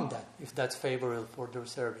welcoming that if that's favorable for their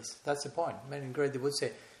service. That's the point. Many great devotees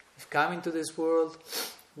say, if coming to this world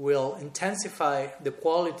will intensify the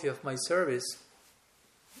quality of my service,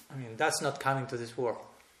 I mean, that's not coming to this world.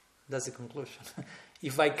 That's the conclusion.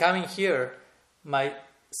 If by coming here, my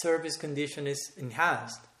service condition is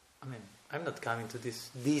enhanced, I mean, I'm not coming to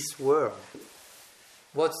this world.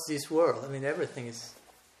 What's this world? I mean, everything is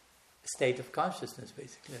a state of consciousness,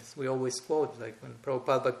 basically. As we always quote, like when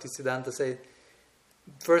Prabhupada Bhaktisiddhanta said,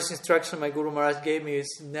 first instruction my Guru Maharaj gave me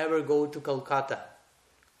is never go to Calcutta.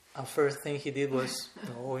 And first thing he did was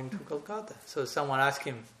going to Calcutta. So someone asked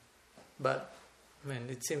him, but I mean,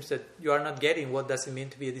 it seems that you are not getting what does it mean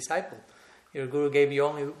to be a disciple. Your Guru gave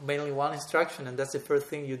you mainly one instruction, and that's the first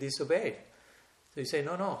thing you disobeyed. So you say,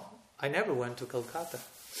 no, I never went to Calcutta.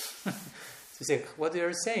 So you say, what are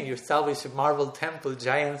you saying? You established a marble temple,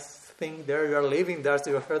 giant thing there, you are living, that's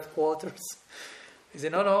your headquarters. He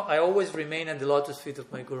said, no, I always remain at the lotus feet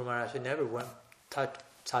of my Guru Maharaj. I never went touch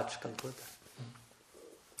Calcutta.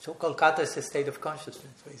 So Kolkata is a state of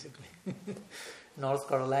consciousness, basically. North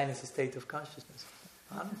Carolina is a state of consciousness.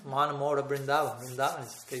 Manamora Vrindavan is a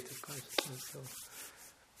state of consciousness.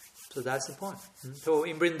 So that's the point. So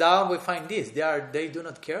in Vrindavan we find this. They do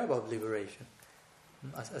not care about liberation.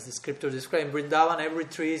 As the scripture describes, in Vrindavan every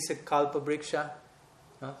tree is a kalpa vriksha.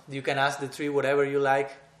 You can ask the tree whatever you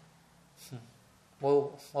like.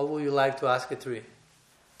 Well, what would you like to ask a tree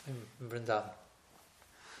in Vrindavan?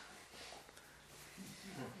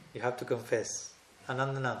 You have to confess.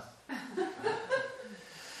 Anandanam.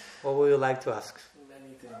 What would you like to ask?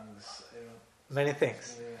 Many things. Many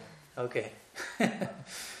things? Yeah. Okay.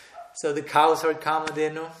 So the cows are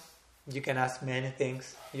kamadhenu. You can ask many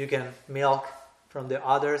things. You can milk from the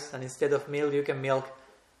others, and instead of milk, you can milk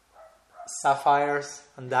sapphires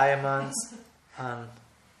and diamonds and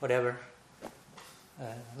whatever.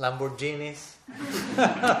 Lamborghinis.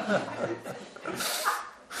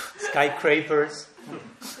 Skyscrapers.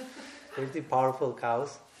 Pretty powerful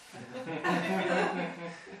cows.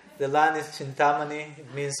 The land is Chintamani.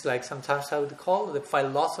 It means like sometimes how would call it the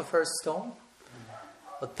philosopher's stone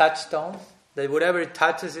or touchstone. That whatever it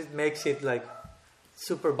touches, it makes it like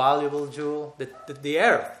super valuable jewel, the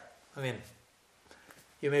earth. I mean,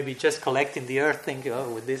 you may be just collecting the earth, thinking,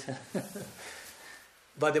 oh, with this.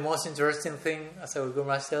 But the most interesting thing, as our Guru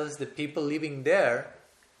Maharaj tells, the people living there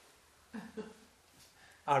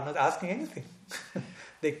are not asking anything.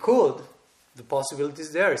 They could. The possibility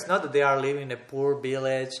is there. It's not that they are living in a poor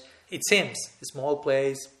village. It seems a small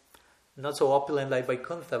place, not so opulent like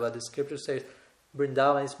Vaikuntha, but the scripture says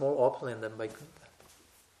Vrindavan is more opulent than Vaikuntha.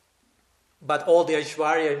 But all the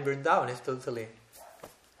Aishwarya in Vrindavan is totally,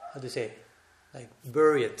 how to say, like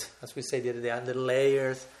buried, as we said the other day, under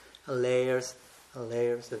layers and layers and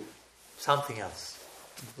layers of something else.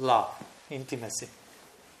 Love, intimacy,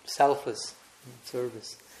 selfless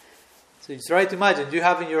service. So you try to imagine, you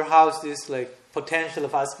have in your house this like potential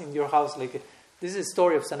of asking your house, like this is a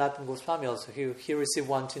story of Sanatana Goswami also. He received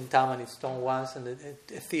one Chintamani stone once, and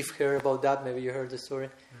a thief heard about that. Maybe you heard the story.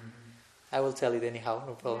 Mm-hmm. I will tell it anyhow,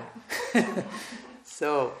 no problem. Yeah.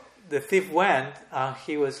 So the thief went, and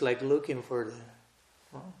he was like looking for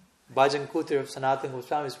the Bhajan Kutir of Sanatana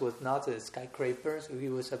Goswami was not a skyscraper, so he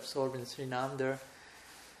was absorbed in Srinam there.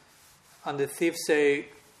 And the thief say,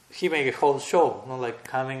 he made a whole show, like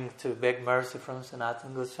coming to beg mercy from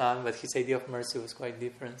Sanatana Goswami, but his idea of mercy was quite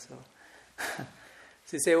different. So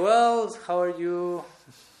he say, well, how are you,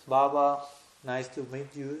 Baba? Nice to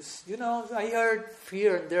meet you. You know, I heard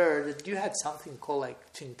here and there that you had something called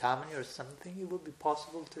like Chintamani or something. It would be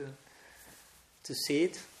possible to see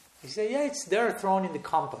it. He said, yeah, it's there thrown in the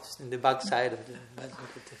compost, in the backside of the Bhajan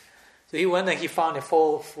Kutir. So he went and he found a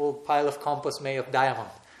full pile of compost made of diamond.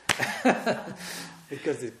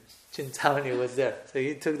 Because the Chintamani was there. So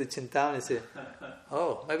he took the Chintamani and said,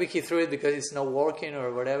 oh, maybe he threw it because it's not working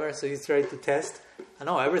or whatever. So he tried to test. I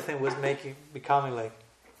know everything was becoming like,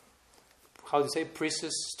 how do you say,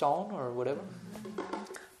 precious stone or whatever.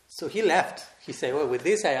 So he left. He said, well, with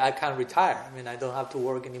this I can't retire. I mean, I don't have to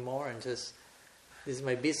work anymore and just, this is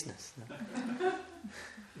my business.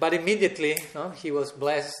 But immediately, he was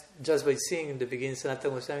blessed just by seeing in the beginning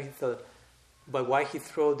Sanatana Goswami. He thought, but why he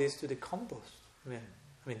throw this to the compost? I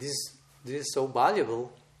mean, this is so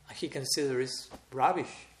valuable. He considers rubbish.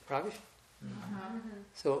 Mm-hmm.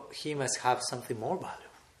 So he must have something more valuable.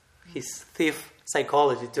 His thief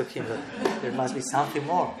psychology took him that there must be something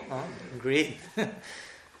more. Greed.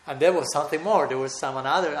 And there was something more. There was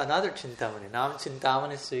another Chintamani. Nam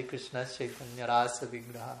Chintamani Sri Krishna Chaitanya Rasa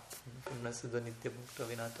Vigraha.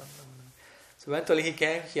 So eventually he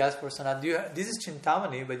came, he asked for Sanat, this is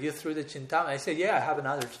Chintamani, but you threw the Chintamani. I said, yeah, I have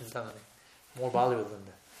another Chintamani. More valuable than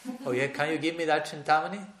that. Oh yeah, can you give me that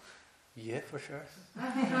Chintamani? Yeah, for sure.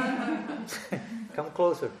 Come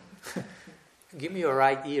closer. Give me your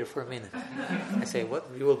right ear for a minute. I say, what?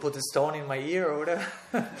 You will put a stone in my ear or whatever?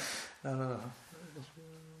 No.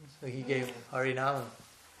 So he gave Harinam.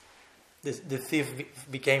 The thief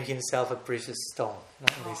became himself a precious stone,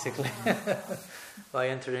 basically, by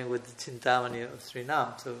entering with the Chintamani of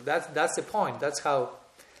Srinam. So that's the point. That's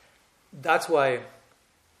why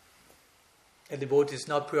a devotee is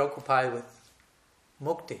not preoccupied with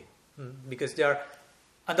mukti, because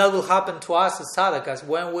and that will happen to us as sadhakas.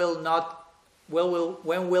 When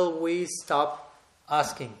will we stop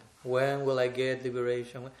asking, when will I get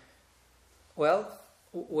liberation? Well,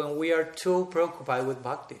 when we are too preoccupied with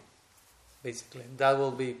bhakti, basically. That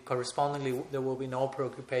will be, correspondingly, there will be no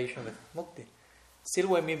preoccupation with mukti. Still,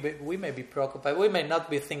 we may be preoccupied. We may not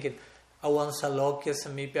be thinking, I want salokya,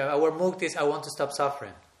 samipya. Our mukti is, I want to stop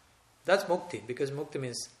suffering. That's mukti, because mukti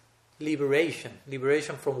means liberation.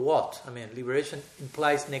 Liberation from what? I mean, liberation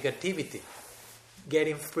implies negativity.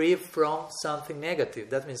 Getting free from something negative.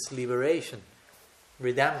 That means liberation,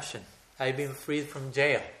 redemption. I've been freed from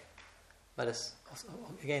jail. But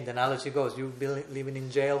again, the analogy goes, you've been living in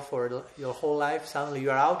jail for your whole life, suddenly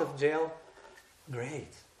you're out of jail. Great.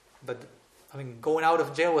 But, going out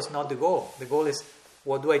of jail was not the goal. The goal is,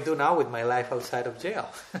 what do I do now with my life outside of jail?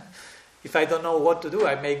 If I don't know what to do,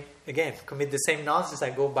 I may, again, commit the same nonsense,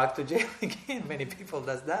 I go back to jail again. Many people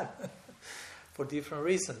does that for different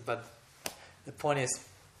reasons. But the point is,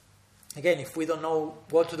 again, if we don't know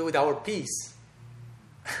what to do with our peace,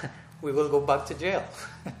 we will go back to jail.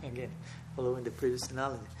 Again, following the previous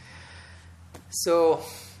analogy. So,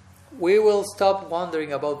 we will stop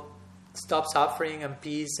wondering about stop suffering and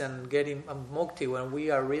peace and getting mukti when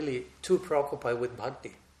we are really too preoccupied with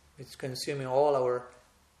bhakti. It's consuming all our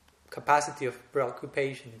capacity of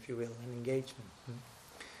preoccupation, if you will, and engagement.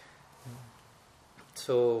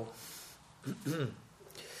 So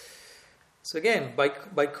again,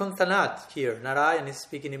 Vaikuntha here, Narayan is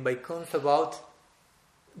speaking in Vaikuntha about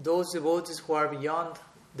those devotees who are beyond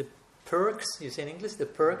the perks, you say in English, the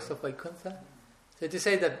perks of Vaikuntha. So to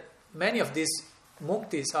say that many of these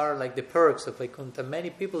muktis are like the perks of Vaikuntha. Many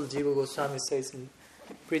people, Jiva Goswami says in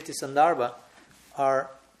Priti Sandarbha, are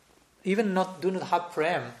even do not have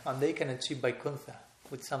prem, and they can achieve Vaikuntha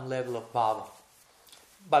with some level of bhava.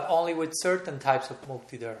 But only with certain types of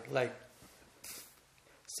mukti there, like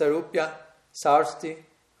Sarupya, Sarsti,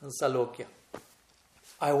 and Salokya.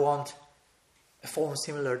 I want a form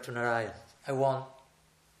similar to Narayan. I want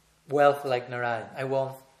wealth like Narayan.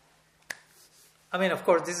 Of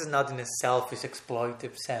course, this is not in a selfish,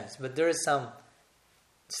 exploitive sense, but there is some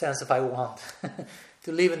sense of I want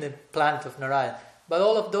to live in the planet of Narayan. But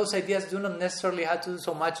all of those ideas do not necessarily have to do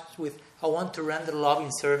so much with I want to render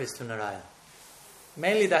loving service to Narayan.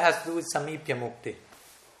 Mainly that has to do with Samipya Mukti.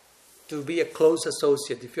 To be a close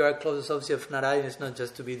associate. If you are a close associate of Narayan, it's not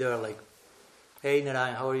just to be there like, hey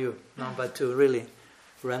Narayan, how are you? No, but to really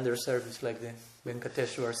render service like the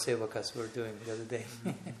Venkateshwar Sevakas were doing the other day.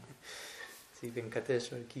 See,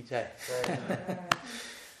 Venkateshwar ki jai.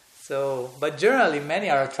 But generally, many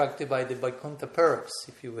are attracted by the Vaikuntha perks,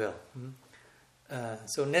 if you will.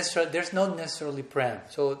 There's not necessarily prem.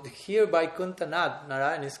 So here Vaikuntha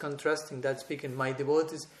Narayan is contrasting that, speaking, my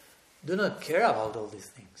devotees do not care about all these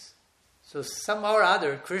things. So somehow or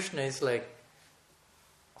other, Krishna is like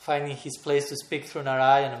finding his place to speak through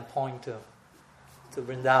Narayan and point to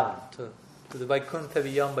Vrindavan, to the Vaikuntha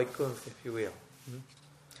beyond Vaikuntha, if you will.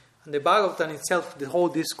 And the Bhagavatam itself, the whole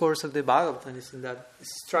discourse of the Bhagavatam is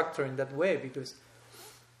structured in that way, because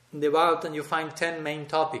in the Bhagavatam you find 10 main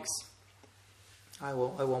topics. I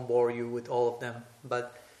won't bore you with all of them,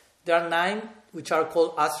 but there are 9 which are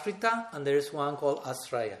called Asrita, and there is one called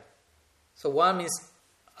Asraya. So one means,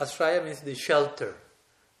 Asraya means the shelter,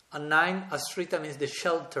 and 9 Asrita means the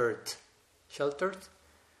sheltered. Sheltered?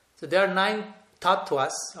 So there are 9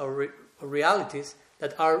 tattvas, or realities,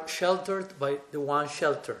 that are sheltered by the one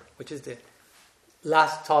shelter, which is the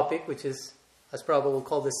last topic, which is, as Prabhupada will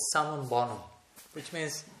call, the Samam Bonam, which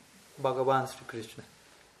means Bhagavan Sri Krishna.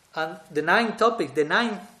 And the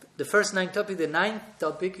first 9 topics, the 9th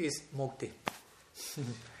topic is Mukti.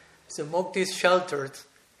 So Mukti is sheltered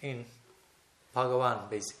in Bhagavan,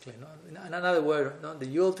 basically. In another word,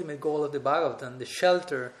 the ultimate goal of the Bhagavatam, the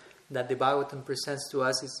shelter that the Bhagavatam presents to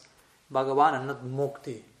us is Bhagavan and not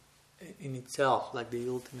Mukti in itself, like the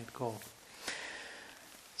ultimate goal.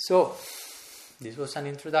 So, this was an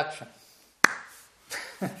introduction.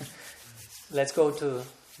 Let's go to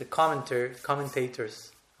the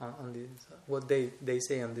commentators on this, what they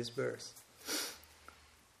say on this verse.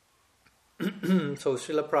 So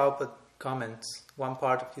Srila Prabhupada comments, one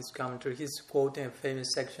part of his commentary, he's quoting a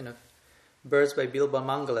famous section of verse by Bilba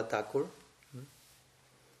Mangala Thakur,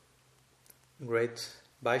 great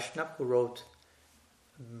Vaishnava who wrote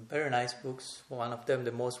very nice books. One of them,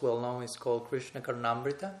 the most well-known, is called Krishna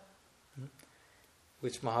Karnamrita,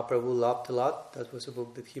 which Mahaprabhu loved a lot. That was a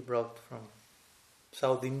book that he brought from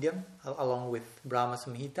South India, along with Brahma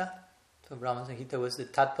Samhita. So Brahma Samhita was the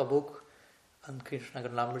Tattva book, and Krishna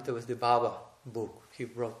Karnamrita was the Bhava book. He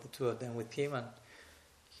brought the two of them with him, and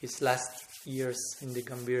his last years in the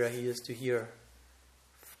Gambhira, he used to hear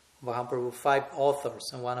Mahaprabhu 5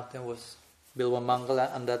 authors, and one of them was Bilva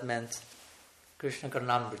Mangala, and that meant Krishna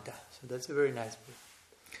Karnamrita. So that's a very nice book.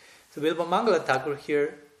 So Bilva Mangala Thakur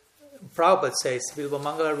here, Prabhupada says, Bilva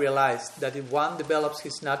Mangala realized that if one develops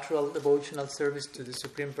his natural devotional service to the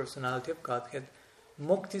Supreme Personality of Godhead,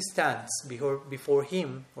 Mukti stands before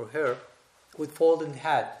him or her with folded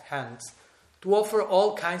hands to offer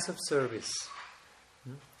all kinds of service.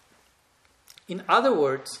 In other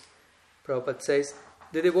words, Prabhupada says,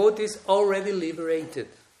 the devotee is already liberated.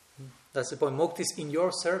 That's the point. Mukti is in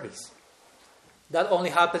your service. That only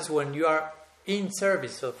happens when you are in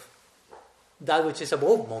service of that which is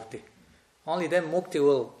above Mukti. Only then Mukti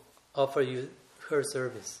will offer you her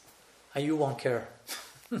service. And you won't care.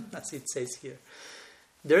 As it says here.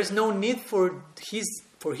 There is no need for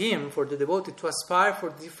the devotee, to aspire for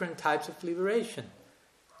different types of liberation.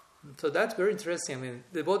 So that's very interesting.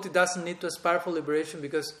 The devotee doesn't need to aspire for liberation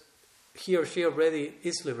because he or she already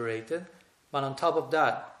is liberated. But on top of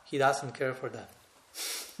that, he doesn't care for that.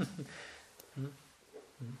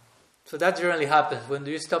 So that generally happens. When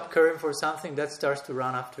you stop caring for something, that starts to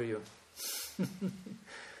run after you.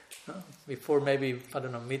 Before maybe,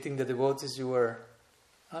 meeting the devotees, you were,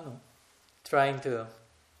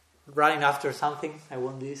 running after something. I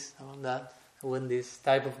want this, I want that. I want this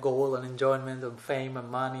type of goal and enjoyment and fame and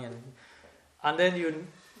money. And then you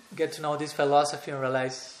get to know this philosophy and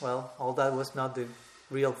realize, well, all that was not the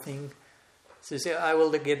real thing. So you say, I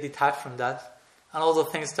will get detached from that. And all the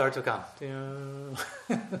things start to come to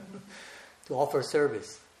offer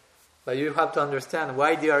service. But you have to understand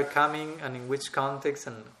why they are coming and in which context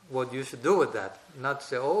and what you should do with that. Not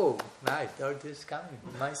say, oh, nice, they're just coming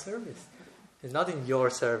in my service. It's not in your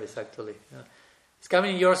service, actually. It's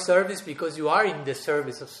coming in your service because you are in the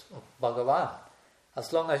service of Bhagavan.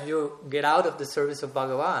 As long as you get out of the service of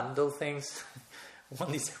Bhagavan, those things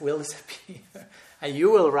will disappear. And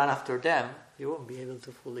you will run after them. You won't be able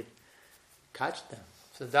to fully catch them.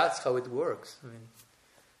 So that's how it works. I mean,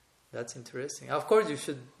 that's interesting. Of course, you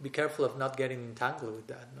should be careful of not getting entangled with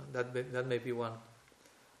that. No? That may be one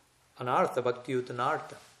anartha, bhakti-yuta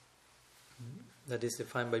anartha. That is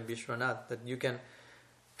defined by Vishwanath. That you can,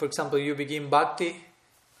 for example, you begin bhakti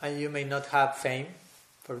and you may not have fame,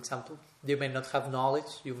 for example. You may not have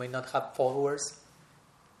knowledge. You may not have followers.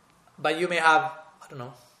 But you may have, I don't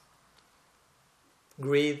know,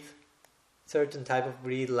 greed, certain type of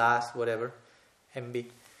greed, lust, whatever, envy.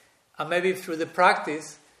 And maybe through the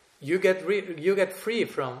practice, you get free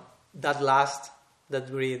from that lust,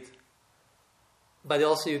 that greed. But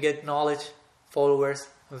also you get knowledge, followers,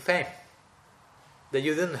 and fame that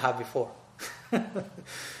you didn't have before.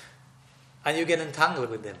 And you get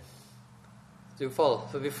entangled with them. So you fall.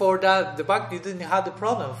 So before that, the bhakti, you didn't have the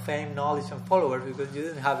problem of fame, knowledge, and followers because you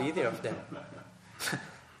didn't have either of them.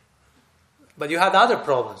 But you had other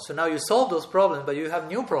problems. So now you solve those problems, but you have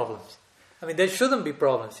new problems. I mean, there shouldn't be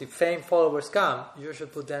problems. If fame, followers come, you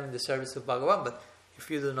should put them in the service of Bhagavan. But if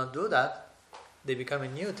you do not do that, they become a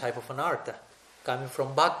new type of anartha, coming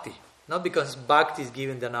from bhakti. Not because bhakti is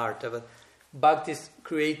giving the anartha, but bhakti is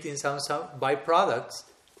creating some byproducts.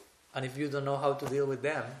 And if you don't know how to deal with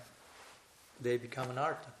them, they become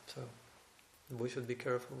anartha. So we should be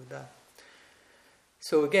careful with that.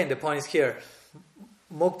 So again, the point is here.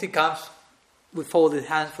 Mukti comes with folded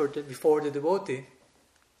hands before the devotee.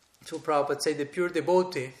 So Prabhupada say the pure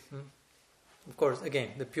devotee, of course, again,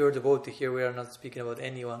 the pure devotee, here we are not speaking about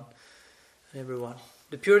anyone and everyone.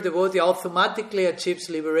 The pure devotee automatically achieves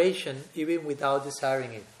liberation even without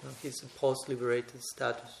desiring it. He's a post-liberated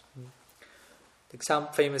status. The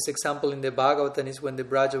famous example in the Bhagavatam is when the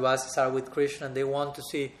Brajavasis are with Krishna and they want to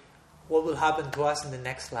see what will happen to us in the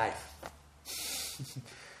next life.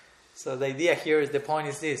 So the idea here the point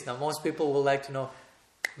is this. Now most people would like to know,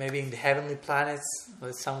 maybe in the heavenly planets,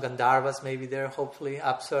 with some Gandharvas maybe there, hopefully,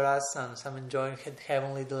 Apsaras, and some enjoying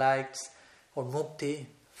heavenly delights, or mukti,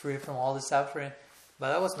 free from all the suffering. But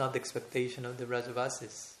that was not the expectation of the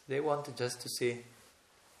Brajavasis. They wanted just to see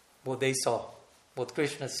what they saw, what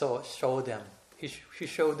Krishna showed them. He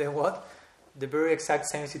showed them what? The very exact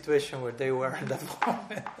same situation where they were in that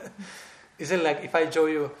moment. Is it like if I show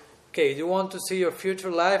you, okay, you want to see your future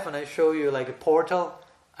life, and I show you like a portal,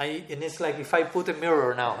 and it's like if I put a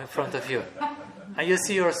mirror now in front of you, and you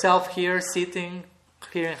see yourself here sitting,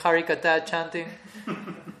 hearing Harikatha chanting,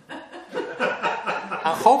 and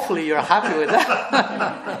hopefully you're happy with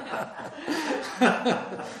that.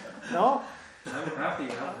 No? I'm happy.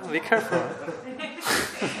 Be careful.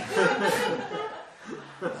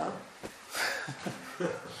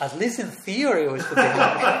 At least in theory we should be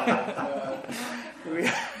happy.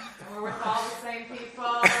 We're with all the same people.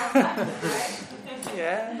 Right?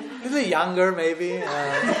 Yeah, a little younger maybe.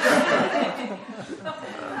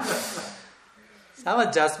 Some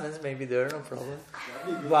adjustments maybe there, no problem.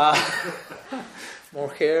 But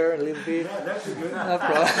more hair, a little bit. Yeah, that's a good. No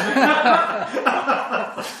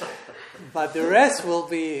problem. But the rest will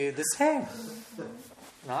be the same.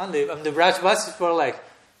 No, and the Brajavasis were like,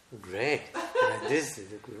 great, this is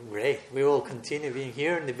great. We will continue being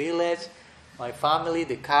here in the village. My family,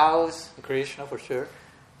 the cows, Krishna for sure.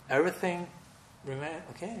 Everything remain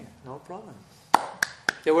okay, no problem.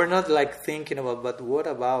 They were not like thinking about, but what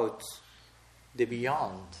about the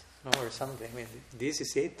beyond, or something? I mean, this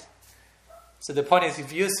is it. So the point is,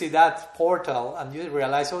 if you see that portal and you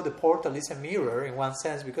realize, oh, the portal is a mirror in one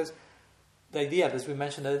sense, because the idea, as we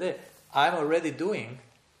mentioned the other day, I'm already doing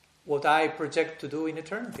what I project to do in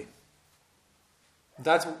eternity.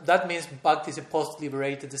 That means bhakti is a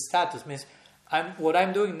post-liberated status. Means what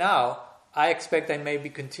I'm doing now, I expect I may be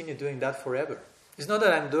continue doing that forever. It's not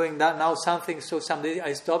that I'm doing that now something, so someday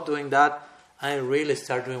I stop doing that and I really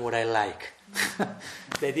start doing what I like.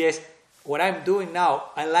 The idea is, what I'm doing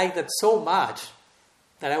now, I like that so much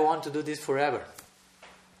that I want to do this forever.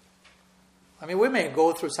 I mean, we may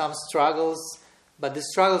go through some struggles, but the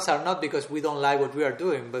struggles are not because we don't like what we are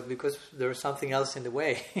doing, but because there's something else in the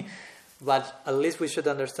way. But at least we should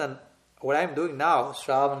understand what I'm doing now,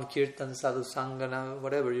 Shravan, Kirtan, Sadhu Sangana,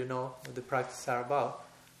 whatever, what the practices are about.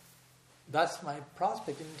 That's my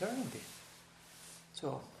prospect in eternity.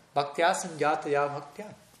 So, Bhaktya Sanjataya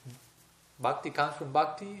Bhaktya. Bhakti comes from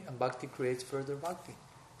Bhakti, and Bhakti creates further Bhakti.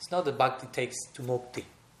 It's not that Bhakti takes to Mukti.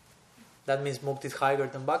 That means mukti is higher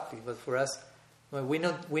than bhakti. But for us, well,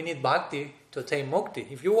 we need bhakti to attain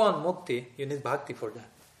mukti. If you want mukti, you need bhakti for that.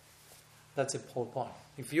 That's the whole point.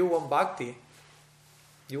 If you want bhakti,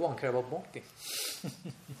 you won't care about mukti.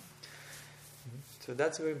 So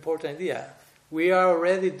that's a very important idea. We are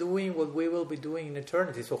already doing what we will be doing in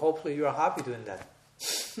eternity. So hopefully you are happy doing that.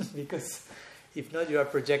 Because if not, you are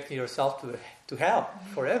projecting yourself to hell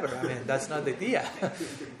forever. I mean, that's not the idea.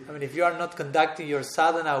 I mean, if you are not conducting your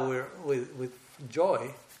sadhana with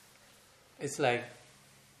joy, it's like,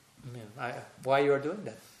 why you are doing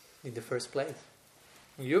that in the first place?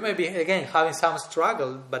 You may be, again, having some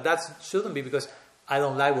struggle, but that shouldn't be because I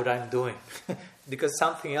don't like what I'm doing. Because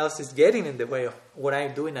something else is getting in the way of what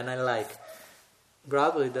I'm doing and I like.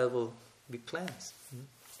 Gradually that will be cleansed.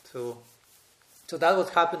 So that what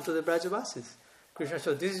happened to the Brajavasis. Krishna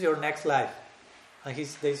said, this is your next life. And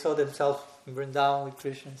they saw themselves in Vrindavan with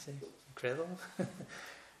Krishna and say, incredible.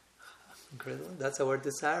 Incredible. That's our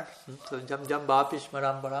desire. So jam bapish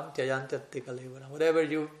maram baram tyayantyate kalevaram. Whatever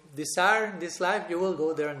you desire in this life, you will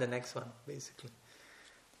go there in the next one, basically.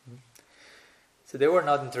 So they were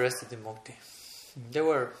not interested in mukti.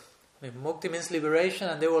 Mukti means liberation,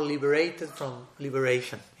 and they were liberated from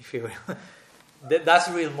liberation, if you will. That's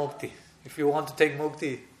real mukti. If you want to take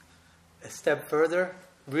mukti a step further,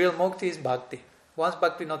 real mukti is bhakti. Once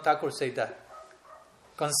Bhaktivinoda Thakur said that,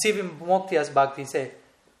 conceiving mukti as bhakti, he said,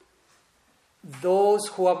 those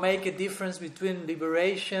who make a difference between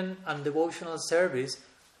liberation and devotional service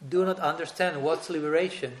do not understand what's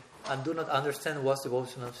liberation and do not understand what's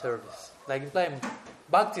devotional service. Like implying,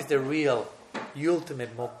 bhakti is the real,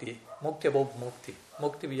 ultimate mukti. Mukti above mukti.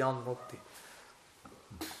 Mukti beyond mukti.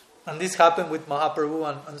 And this happened with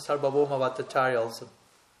Mahaprabhu and Sarvabhauma Bhattacharya also.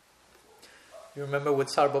 You remember with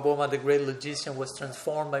Sarvabhauma, the great logician was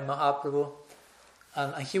transformed by Mahaprabhu,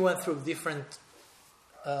 and he went through different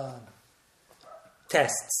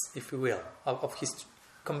tests, if you will, of his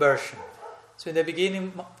conversion. So in the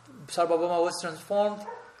beginning, Sarvabhauma was transformed,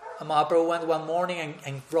 and Mahaprabhu went one morning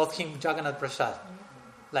and brought him Jagannath Prasad,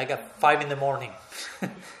 like at 5 a.m.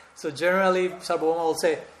 So generally, Sarvabhauma will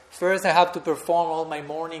say, first I have to perform all my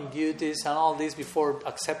morning duties and all this before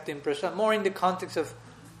accepting Prasad. More in the context of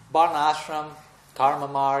Varna Ashram, Karma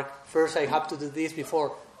Marg. First I have to do this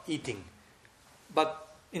before eating.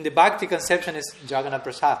 But in the Bhakti conception is Jagannath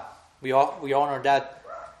Prasad. We honor that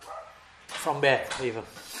from bed even.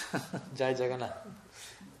 Jai Jagannath.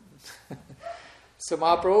 So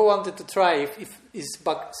Mahaprabhu wanted to try if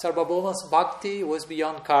Sarvabhauma's Bhakti was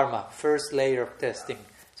beyond karma, first layer of testing.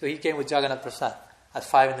 So he came with Jagannath Prasad at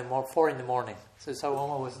 4 in the morning. So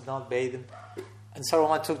Sarvabhauma was not bathing. And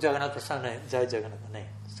Sarvabhauma took Jagannath Prasad and Jai Jagannath.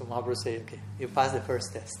 So Mahaprabhu said, okay, you passed the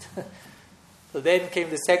first test. So then came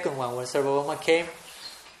the second one, when Sarvabhauma came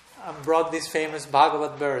and brought this famous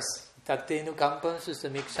Bhagavat verse. Tattenu kampam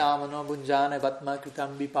susamikṣāmano bhunjāna vatma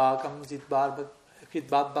kritam vipākam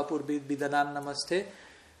jitbhabba purbid vidanan namaste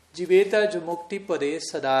jiveta ju mukti pade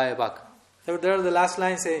sadaya bhak. So there the last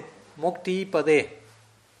line say, mukti pade.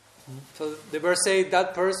 So the verse says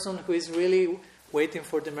that person who is really waiting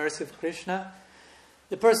for the mercy of Krishna,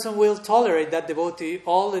 the person will tolerate that devotee,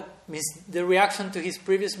 all the reaction to his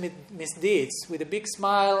previous misdeeds, with a big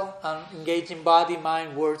smile and engage in body,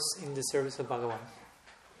 mind, words in the service of Bhagavan.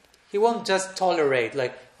 He won't just tolerate,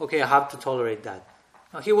 like, okay, I have to tolerate that.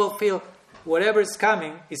 No, he will feel whatever is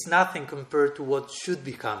coming is nothing compared to what should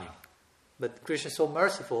be coming. But Krishna is so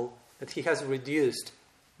merciful that he has reduced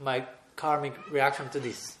my karmic reaction to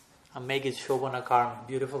this and make it Shobhana karma,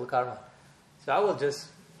 beautiful karma. So I will just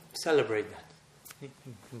celebrate that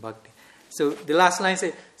in bhakti. So the last line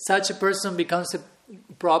says, such a person becomes a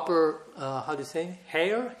proper,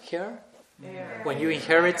 heir? When you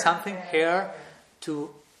inherit something, heir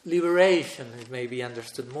to liberation, it may be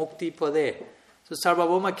understood. Mukti pade. So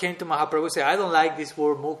Sarvabhauma came to Mahaprabhu and said, I don't like this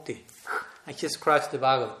word mukti. And he scratched the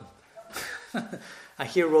Bhagavatam. And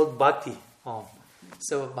he wrote bhakti on.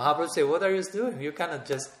 So Mahaprabhu said, what are you doing? You cannot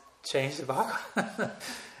just change the Bhagavatam.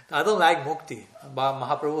 I don't like mukti. But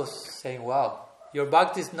Mahaprabhu was saying, wow, your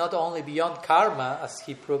bhakti is not only beyond karma, as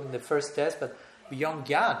he proved in the first test, but beyond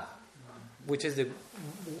jnana, which is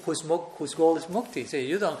whose goal is mukti. So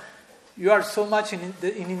you are so much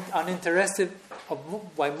uninterested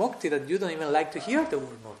by mukti that you don't even like to hear the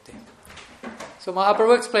word mukti. So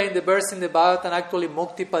Mahaprabhu explained the verse in the Bhagavatam, actually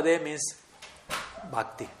mukti pade means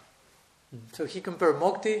bhakti. So he compared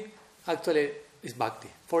mukti, actually is bhakti.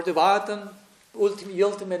 For the Bhagavatam,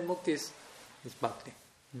 ultimate mukti is bhakti.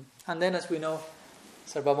 And then as we know,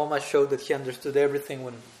 Sarvabhauma showed that he understood everything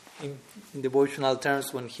when in devotional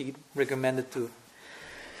terms when he recommended to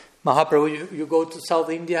Mahaprabhu, you go to South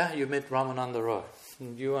India, you meet Ramananda Roy.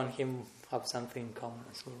 And you and him have something in common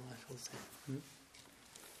as well, I shall say.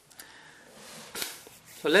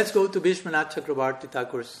 So let's go to Vishwanath Chakravarti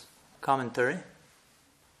Thakur's commentary.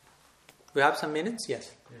 We have some minutes?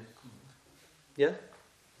 Yes. Yeah?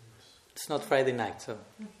 It's not Friday night, so.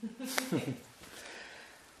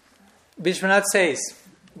 Vishwanath says,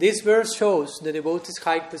 this verse shows the devotees'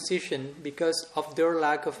 high position because of their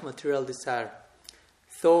lack of material desire.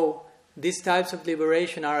 Though these types of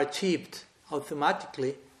liberation are achieved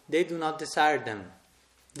automatically, they do not desire them.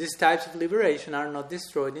 These types of liberation are not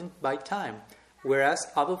destroyed by time, whereas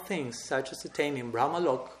other things, such as attaining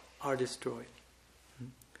Brahmalok, are destroyed.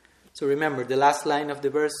 So remember, the last line of the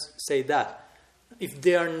verse say that. If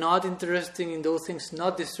they are not interested in those things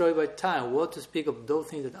not destroyed by time, what to speak of those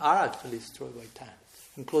things that are actually destroyed by time,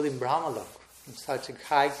 including Brahmalok, in such a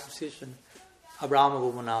high position, Abrahama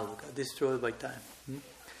Bhuvanaloka, destroyed by time.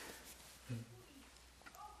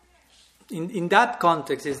 In that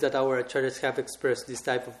context is that our acharyas have expressed this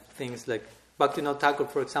type of things, like Bhaktivinoda Thakur,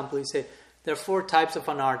 for example, he said, there are 4 types of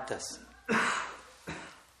anarthas.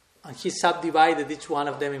 And he subdivided each one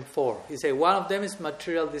of them in 4. He said, one of them is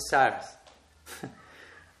material desires.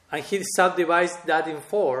 And he subdivides that in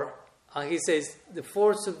 4. And he says, the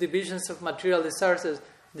 4 subdivisions of material desires is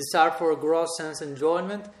desire for gross sense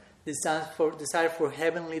enjoyment, desire for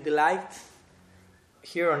heavenly delight,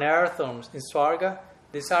 here on earth or in Swarga,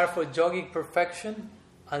 desire for yogic perfection,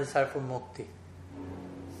 and desire for mukti.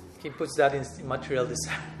 He puts that in material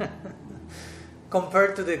desire.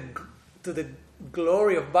 Compared to the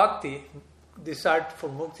glory of bhakti, desire for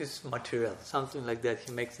mukti is material. Something like that.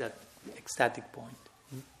 He makes that ecstatic point.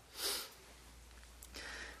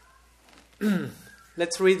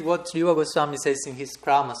 Let's read what Jiva Goswami says in his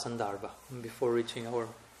Krama Sandarbha before reaching our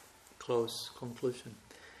close conclusion.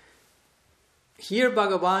 Here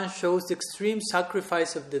Bhagavan shows the extreme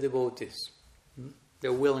sacrifice of the devotees.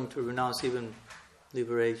 They're willing to renounce even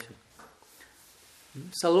liberation.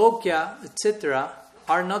 Salokya, etc.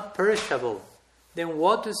 are not perishable. Then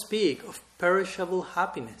what to speak of perishable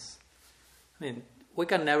happiness? I mean, we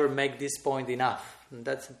can never make this point enough. And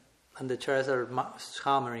the Acharyas are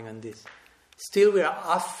hammering on this. Still we are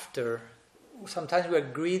after, sometimes we are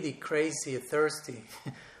greedy, crazy, thirsty,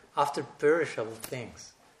 after perishable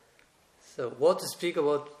things. So what to speak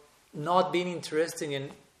about not being interested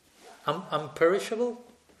in unperishable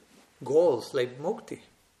goals like mukti?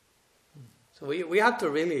 So we have to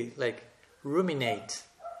really ruminate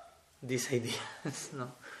these ideas.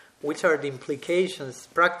 No? Which are the implications,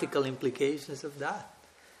 practical implications of that?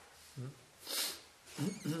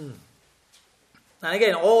 And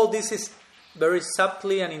again, all this is very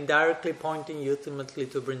subtly and indirectly pointing ultimately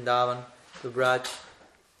to Vrindavan, to Braj,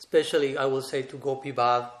 especially I will say to Gopi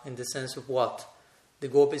Bhav, in the sense of what? The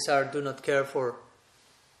Gopis do not care for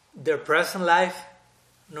their present life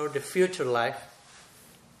nor the future life,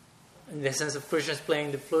 in the sense of Krishna is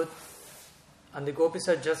playing the flute and the Gopis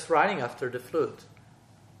are just running after the flute.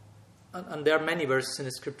 And there are many verses in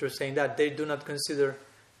the scripture saying that they do not consider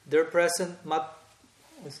their present.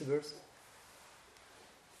 What's the verse?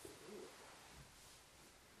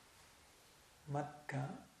 Matka.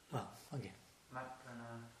 Oh, okay.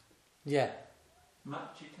 Yeah.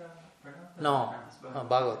 Matchita? No,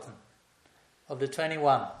 Bhagavatam. Of the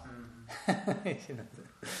 21. They did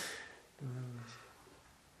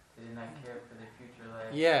not care for the future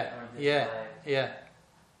life. Yeah.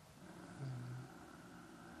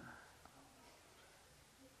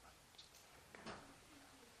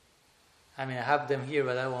 I mean, I have them here,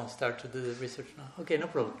 but I won't start to do the research now. Okay, no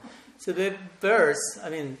problem. So the verse,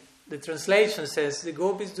 the translation says, the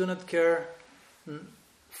Gopis do not care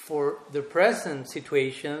for the present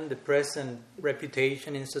situation, the present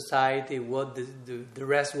reputation in society, what the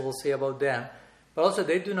rest will say about them. But also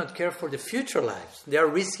they do not care for the future lives. They are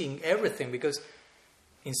risking everything because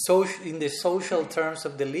in the social terms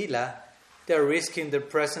of the Leela, they are risking their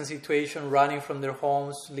present situation, running from their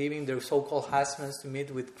homes, leaving their so-called husbands to meet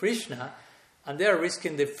with Krishna. And they are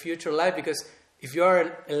risking the future life because if you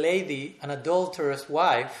are a lady, an adulterous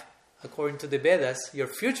wife, according to the Vedas, your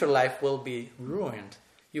future life will be ruined.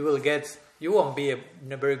 You won't be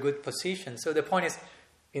in a very good position. So the point is,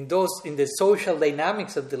 in the social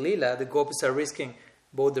dynamics of the Leela, the Gopis are risking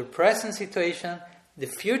both their present situation, the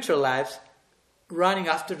future lives, running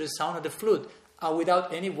after the sound of the flute, and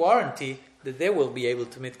without any warranty that they will be able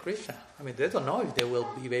to meet Krishna. They don't know if they will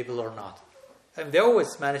be able or not. They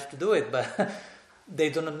always manage to do it, but they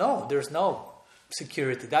do not know. There's no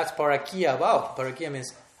security. That's parakya about. Parakya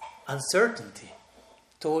means uncertainty,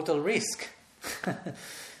 total risk.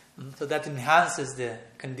 So that enhances the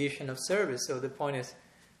condition of service. So the point is,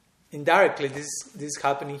 indirectly this is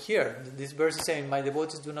happening here. This verse is saying, my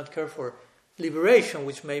devotees do not care for liberation,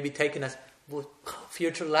 which may be taken as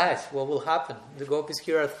future lives. What will happen? The gopis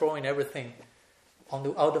here are throwing everything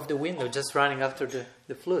out of the window, just running after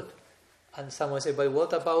the flute. And someone say, but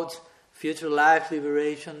what about future life,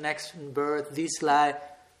 liberation, next birth, this life?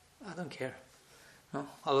 I don't care. No?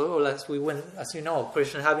 As you know,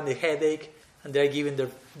 Krishna having the headache, and they're giving the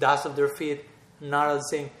dust of their feet. Narada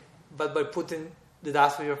saying, but by putting the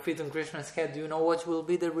dust of your feet on Krishna's head, do you know what will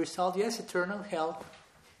be the result? Yes, eternal hell.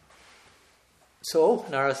 So,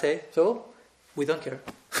 Narada say, so, we don't care.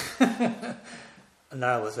 And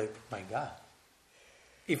Narada was like, my God.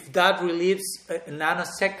 If that relieves a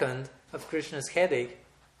nanosecond of Krishna's headache,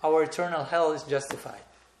 our eternal hell is justified.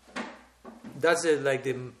 That's like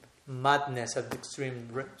the madness of the extreme.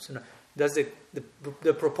 That's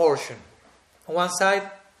the proportion. On one side,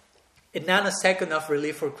 a nanosecond of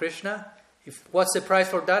relief for Krishna. What's the price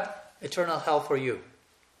for that? Eternal hell for you.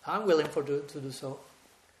 I'm willing to do so.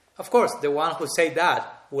 Of course, the one who say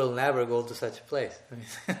that will never go to such a place.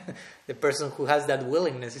 The person who has that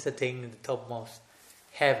willingness is attaining the topmost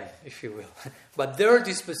heaven, if you will. But their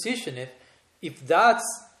disposition, if that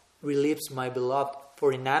relieves my beloved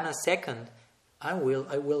for a nanosecond, I'm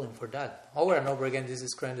willing for that. Over and over again, this is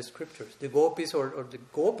described in the scriptures. The gopis or the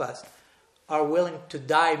gopas are willing to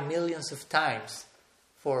die millions of times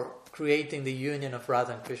for creating the union of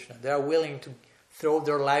Radha and Krishna. They are willing to throw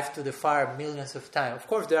their life to the fire millions of times. Of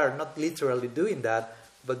course, they are not literally doing that,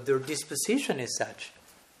 but their disposition is such.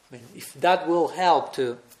 I mean, if that will help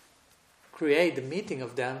to create the meeting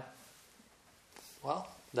of them, well,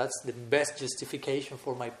 that's the best justification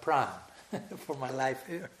for my pran, for my life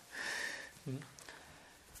here.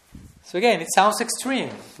 So again, it sounds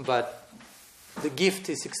extreme, but the gift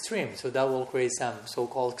is extreme, so that will create some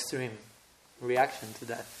so-called extreme reaction to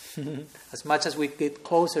that. As much as we get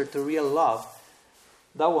closer to real love,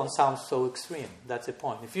 that won't sound so extreme. That's the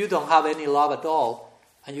point. If you don't have any love at all,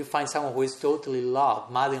 and you find someone who is totally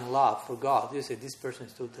mad in love for God, you say, this person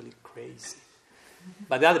is totally crazy.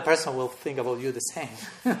 But the other person will think about you the same.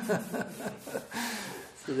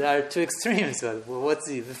 So there are two extremes. But what's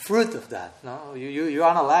the fruit of that? No, you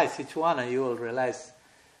analyze each one, and you will realize.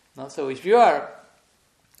 No, so if you are,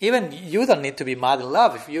 even you don't need to be mad in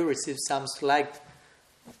love. If you receive some slight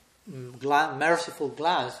merciful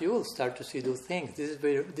glance, you will start to see those things.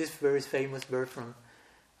 This very famous verse from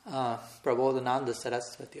Prabodhananda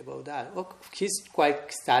Saraswati about that. Look, he's quite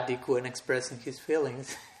ecstatic when expressing his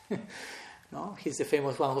feelings. No, he's the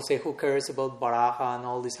famous one who say, "Who cares about Varaha and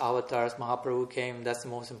all these avatars? Mahaprabhu came. That's the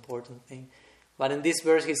most important thing." But in this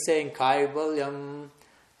verse, he's saying, "Kaivalyam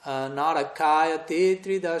narakayati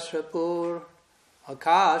tridashapur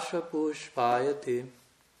akasha pushpayati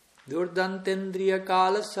durdantendriya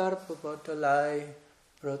kala sarpa patalai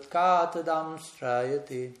pratkatadam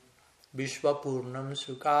strayati vishvapurnam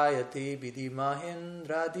sukayati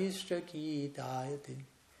vidimahindradishta kitayati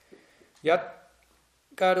yat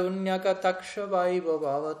karunyaka takshvaiva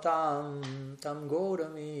bhavatam tam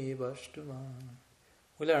gaurami vashtuma."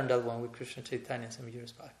 We learned that one with Krishna Chaitanya some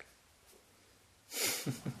years back.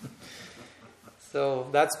 So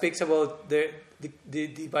that speaks about the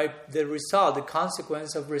result, the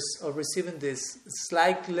consequence of receiving this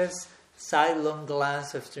slightless, sidelong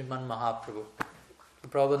glance of Sriman Mahaprabhu.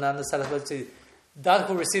 Prabhupada Saraswati said, that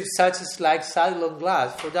who receives such a slight sidelong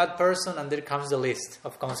glance, for that person, and there comes the list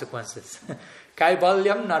of consequences.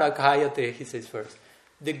 Kaivalyam narakayate, he says first.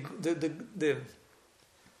 The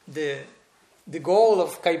goal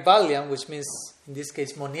of Kaivalyam, which means in this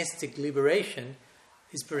case monistic liberation,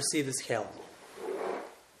 is perceived as hell.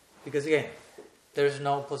 Because again, there is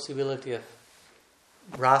no possibility of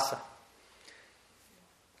rasa.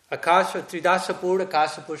 Akasha, Tridashapur,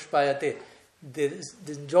 Akasha Pushpayate. The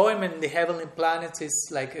enjoyment in the heavenly planets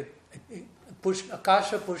is like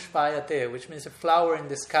Akasha Pushpayate, which means a flower in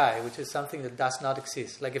the sky, which is something that does not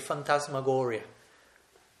exist, like a phantasmagoria.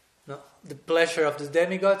 No? The pleasure of the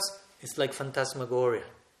demigods is like phantasmagoria.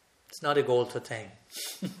 It's not a goal to attain.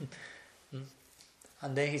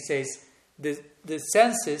 And then he says, the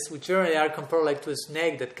senses, which generally are compared like to a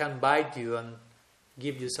snake that can bite you and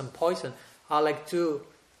give you some poison, are like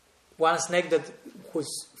one snake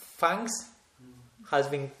whose fangs has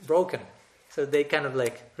been broken. So they kind of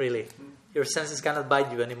like, really, your senses cannot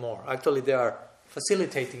bite you anymore. Actually, they are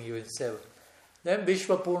facilitating you instead. Then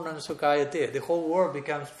Vishvapurnam Sukayate, the whole world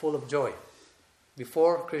becomes full of joy.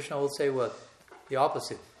 Before, Krishna will say what? The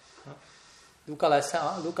opposite.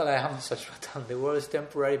 Dukalayam Sashvatam, the world is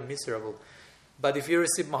temporary, miserable. But if you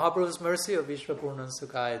receive Mahaprabhu's mercy, of Vishvapurnam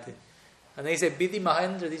Sukayate. And they say, Bidi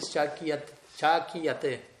Mahendra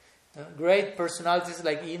Chakiyate. Great personalities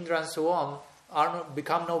like Indra and so on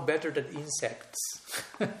become no better than insects.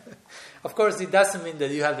 Of course, it doesn't mean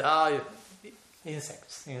that you have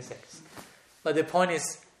insects. But the point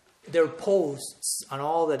is, their posts and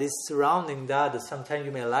all that is surrounding that sometimes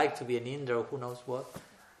you may like to be an Indra or who knows what.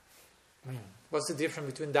 What's the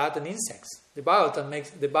difference between that and insects? The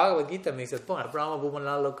Bhagavad Gita makes that point. Brahma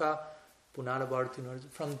Bhumanaloka Punara Bharati.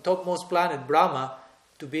 From the topmost planet, Brahma,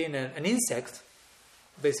 to being an insect,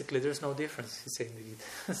 basically there's no difference, he's saying in the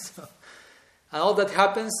Gita. So, and all that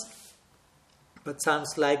happens, but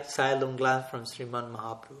sounds like silent glance from Srimad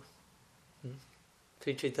Mahaprabhu.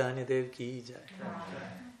 Sri Chaitanya Dev Ki Jai.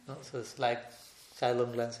 No? So it's like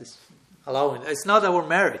silent glance is allowing. It's not our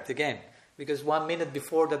merit, again, because 1 minute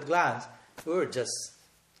before that glance, we were just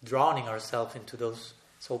drowning ourselves into those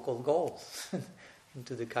so-called goals,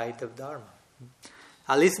 into the kite of Dharma.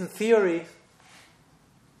 At least in theory,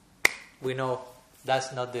 we know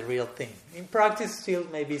that's not the real thing. In practice, still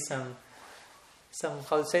maybe some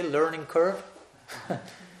learning curve.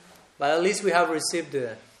 But at least we have received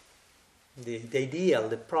the ideal,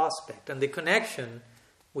 the prospect, and the connection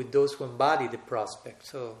with those who embody the prospect.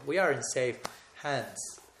 So we are in safe hands.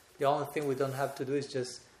 The only thing we don't have to do is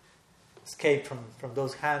just escape from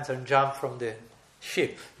those hands and jump from the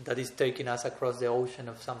ship that is taking us across the ocean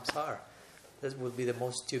of samsara. That would be the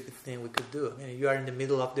most stupid thing we could do. I mean, you are in the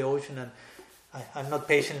middle of the ocean and I'm not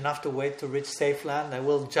patient enough to wait to reach safe land. I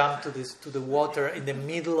will jump to the water in the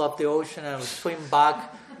middle of the ocean and I will swim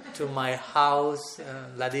back to my house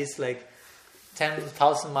that is like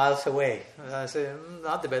 10,000 miles away. I say,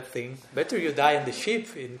 not the bad thing. Better you die in the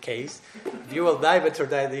ship in case. If you will die, better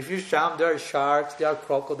die. If you jump, there are sharks, there are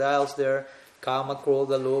crocodiles, there are Kama,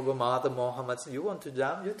 Krodha, Lobha, Mada, Mohammed. You want to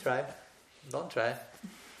jump? You try. Don't try.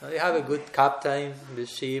 You have a good captain, the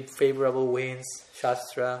ship, favorable winds,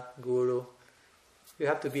 Shastra, Guru. You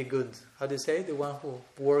have to be good. How do you say? The one who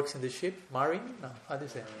works in the ship? Marine? No. How do you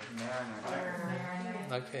say?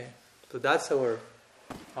 Okay. So that's our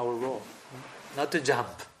role. Not to jump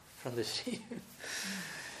from the ship.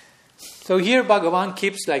 So here Bhagavan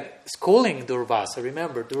keeps like schooling Durvasa.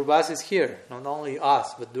 Remember, Durvasa is here. Not only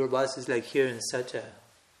us, but Durvasa is like here in such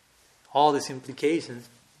all these implications.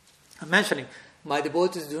 I'm mentioning, my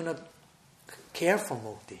devotees do not care for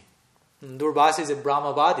mukti. Durvasa is a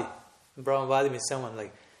Brahmavadi. Brahmavadi means someone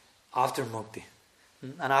like after mukti.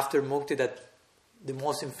 And after mukti, that the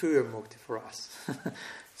most inferior mukti for us.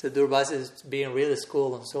 So Durvasa is being really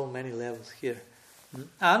schooled on so many levels here.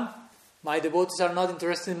 And my devotees are not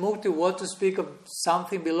interested in mukti. What to speak of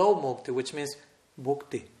something below mukti, which means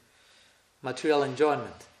bhukti, material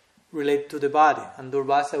enjoyment, related to the body. And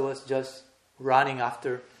Durvasa was just running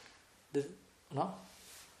after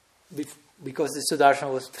because the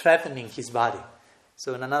Sudarshan was threatening his body.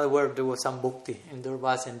 So in another word, there was some bhukti in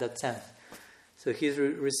Durvasa in that sense. So he's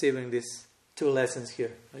receiving these 2 lessons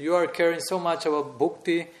here. You are caring so much about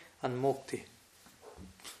bhukti and mukti.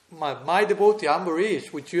 My devotee,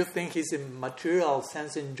 Ambarish, which you think he's a material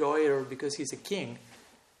sense enjoyer because he's a king,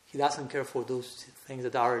 he doesn't care for those things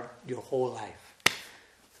that are your whole life.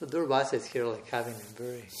 So Durvasa is here like having a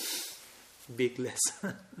very big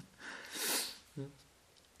lesson.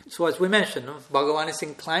 So as we mentioned, Bhagavan is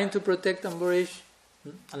inclined to protect Ambarish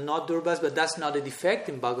and not Durvasa, but that's not a defect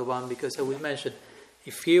in Bhagavan because as we mentioned,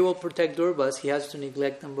 if he will protect Durvasa, he has to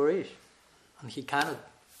neglect Ambarish. And he cannot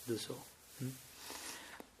do so.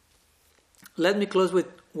 Let me close with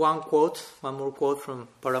one more quote from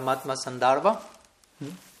Paramatma Sandarbha.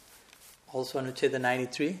 Also Anucheta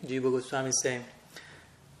 93, Jiva Goswami saying,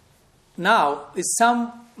 now, if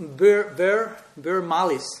some bear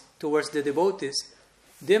malice towards the devotees,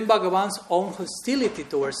 then Bhagavan's own hostility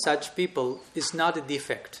towards such people is not a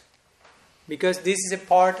defect. Because this is a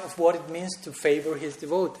part of what it means to favor his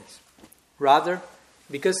devotees. Rather,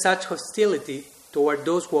 because such hostility toward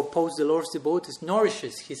those who oppose the Lord's devotees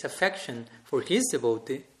nourishes his affection for his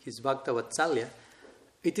devotee, his Bhakta Vatsalya,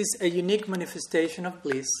 it is a unique manifestation of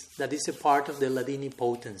bliss that is a part of the Ladini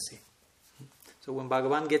potency. So when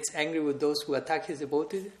Bhagavan gets angry with those who attack his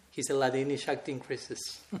devotees, his Ladini Shakti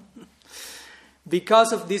increases.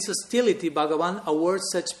 Because of this hostility, Bhagavan awards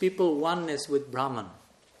such people oneness with Brahman,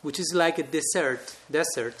 which is like a desert,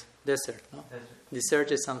 no?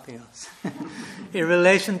 Desert is something else. In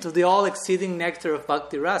relation to the all-exceeding nectar of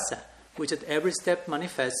Bhakti Rasa, which at every step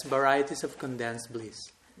manifests varieties of condensed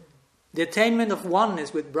bliss. The attainment of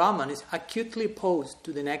oneness with Brahman is acutely opposed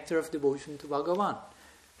to the nectar of devotion to Bhagavan,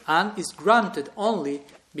 and is granted only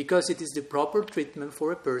because it is the proper treatment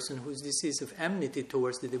for a person whose disease of enmity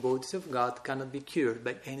towards the devotees of God cannot be cured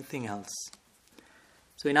by anything else.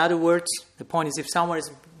 So in other words, the point is if someone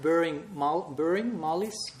is bearing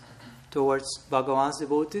malice towards Bhagavan's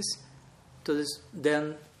devotees,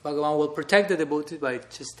 then Bhagavan will protect the devotees by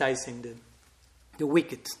chastising the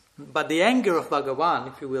wicked. But the anger of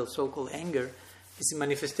Bhagavan, if you will, so-called anger, is a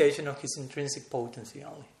manifestation of his intrinsic potency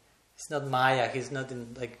only. It's not Maya. He's not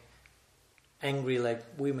angry like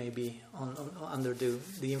we may be under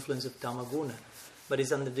the influence of Tamaguna, but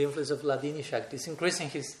it's under the influence of Ladini Shakti. It's increasing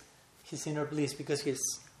his inner bliss because he's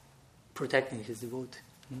protecting his devotee.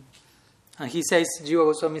 And he says, Jiva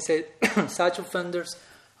Goswami said, such offenders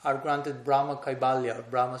are granted Brahma Kaivalya or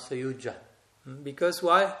Brahma Sayuja. Because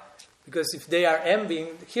why? Because if they are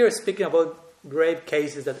envying, here speaking about grave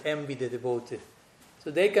cases that envy the devotee. So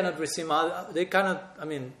they cannot receive,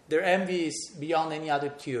 their envy is beyond any other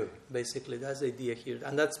cure, basically. That's the idea here.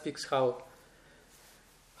 And that speaks how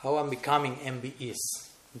unbecoming envy is,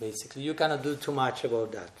 basically. You cannot do too much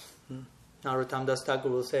about that. Narottam Das Thakur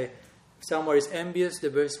will say, if someone is envious, the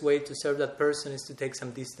best way to serve that person is to take some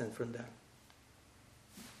distance from them.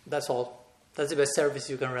 That's all. That's the best service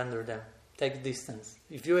you can render them. Take distance.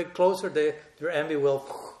 If you get closer, their envy will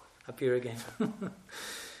appear again.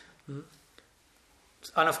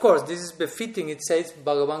 And of course, this is befitting, it says,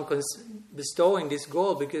 Bhagavan bestowing this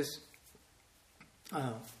goal because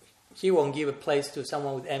he won't give a place to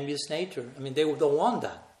someone with envious nature. They don't want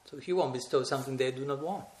that. So he won't bestow something they do not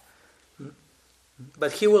want.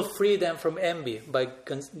 But he will free them from envy by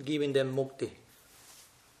giving them mukti.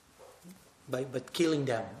 By killing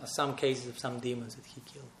them, in some cases of some demons that he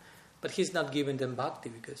killed. But he's not giving them bhakti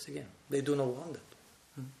because, again, they do not want that.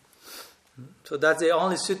 So that's the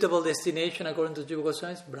only suitable destination, according to Jiva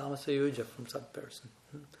Goswami, is Brahma Sayuja from such person.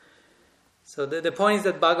 So the point is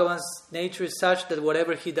that Bhagavan's nature is such that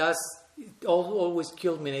whatever he does, it always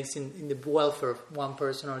culminates in the welfare of one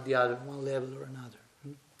person or the other, one level or another.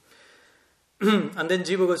 And then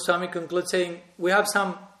Jiva Goswami concludes saying, we have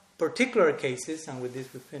some particular cases, and with this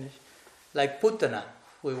we finish, like Putana,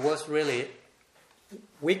 who was really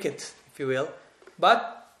wicked, if you will,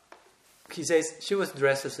 but he says she was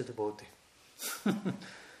dressed as a devotee.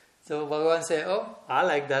 So Bhagavan said, oh, I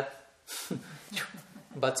like that.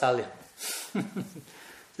 Vatsalya.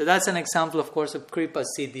 So that's an example, of course, of Kripa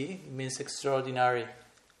Siddhi. It means extraordinary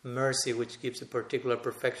mercy, which gives a particular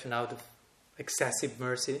perfection out of excessive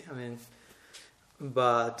mercy.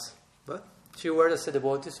 But she wears as a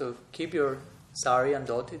devotee, so keep your sari and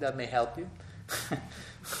dhoti, that may help you,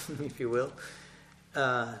 if you will.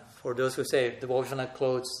 For those who say devotional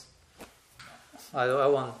clothes, I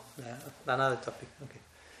want another topic. Okay,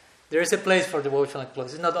 there is a place for devotional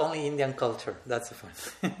clothes. It's not only Indian culture. That's the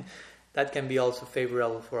point. That can be also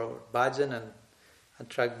favorable for our bhajan and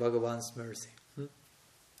attract Bhagavan's mercy.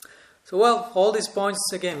 So, all these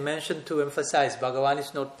points again mentioned to emphasize Bhagavan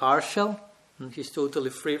is not partial. He's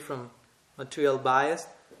totally free from material bias,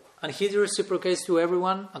 and he reciprocates to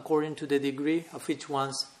everyone according to the degree of each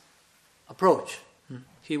one's approach.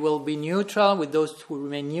 He will be neutral with those who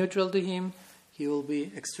remain neutral to him. He will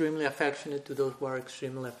be extremely affectionate to those who are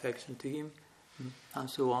extremely affectionate to him, and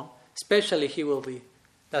so on. Especially he will be,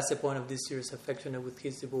 that's the point of this series, affectionate with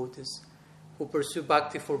his devotees who pursue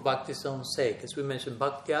bhakti for bhakti's own sake. As we mentioned,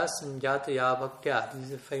 bhaktya sanjataya bhaktya. This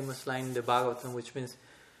is a famous line in the Bhagavatam, which means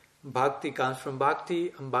bhakti comes from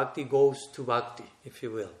bhakti and bhakti goes to bhakti, if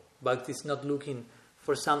you will. Bhakti is not looking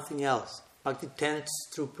for something else. Bhakti tends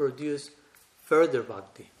to produce further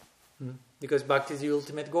bhakti, because bhakti is the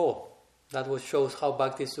ultimate goal. That what shows how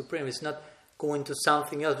bhakti is supreme. It's not going to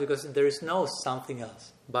something else because there is no something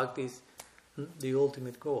else. Bhakti is the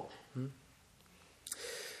ultimate goal.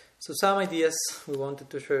 So some ideas we wanted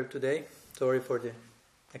to share today. Sorry for the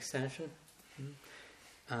extension.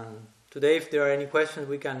 Today, if there are any questions,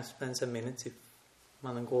 we can spend some minutes if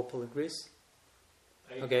Madan-gopala agrees.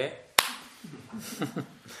 Okay.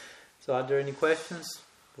 So are there any questions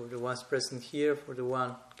for the ones present here, for the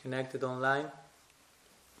one connected online?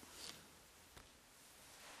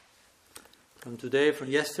 From today, from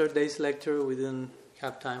yesterday's lecture, we didn't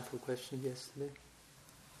have time for questions yesterday.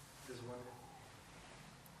 There's one.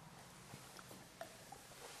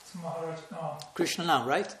 So Maharaj, Krishna now,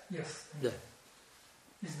 right? Yes. Yeah.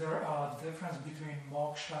 Is there a difference between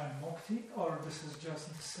moksha and mukti, or this is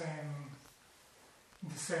just the same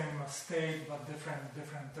state but different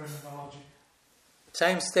terminology?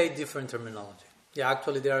 Same state, different terminology. Yeah,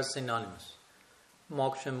 actually they are synonymous.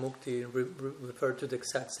 Moksha and mukti refer to the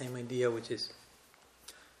exact same idea, which is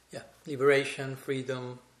liberation,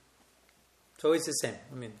 freedom. So it's the same.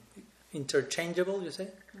 Interchangeable, you say?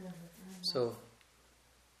 So,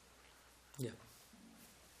 yeah.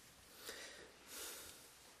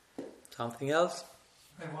 Something else?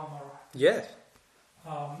 And one more. Yes.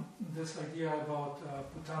 this idea about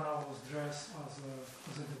Putana was dressed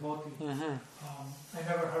as a devotee. Mm-hmm. I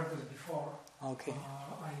never heard this before. Okay.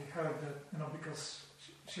 I heard that because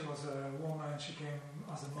she was a woman, she came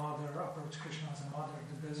as a mother, approached Krishna as a mother.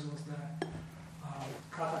 That this was the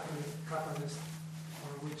catalyst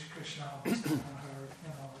for which Krishna was given her,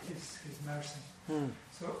 his mercy. Mm.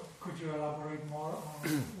 So, could you elaborate more on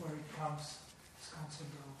where it comes, this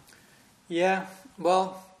concept of? Yeah.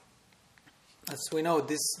 Well, as we know,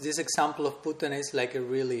 this example of Putana is like a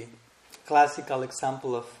really classical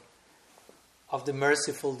example of the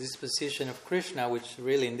merciful disposition of Krishna, which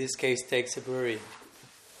really in this case takes a very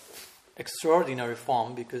extraordinary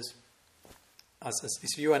form, because as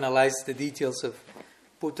you analyze the details of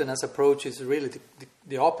Putana's approach, is really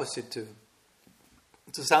the opposite to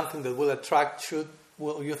something that will attract,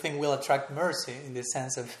 you think will attract mercy, in the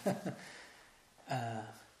sense of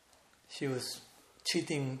she was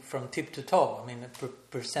cheating from tip to toe. I mean,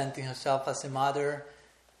 presenting herself as a mother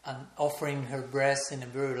and offering her breast in a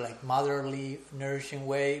very motherly, nourishing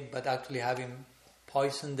way, but actually having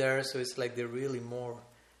poison there. So it's like the really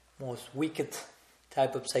most wicked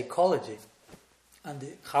type of psychology.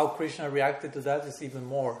 And how Krishna reacted to that is even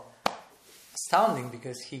more astounding,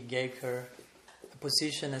 because he gave her a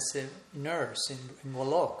position as a nurse in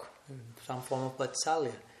Golok, some form of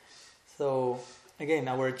Vatsalya. So again,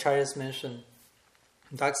 our acharyas mentioned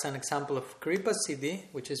that's an example of Kripa Siddhi,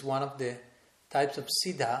 which is one of the types of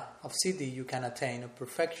siddhi you can attain, of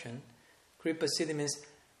perfection. Kripa Siddhi means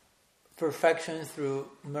perfection through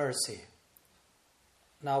mercy.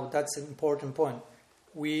 Now that's an important point.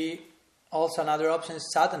 Also another option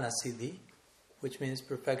is Sadhana Siddhi, which means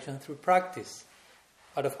perfection through practice.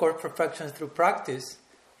 But of course, perfection through practice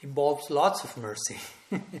involves lots of mercy.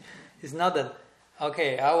 It's not that,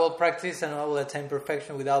 okay, I will practice and I will attain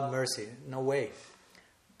perfection without mercy. No way.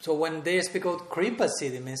 So when they speak about Kripa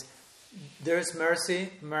Siddhi, it means there's mercy,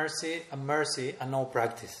 and no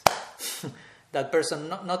practice. That person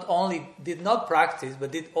not only did not practice,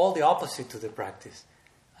 but did all the opposite to the practice.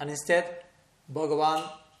 And instead, Bhagavan,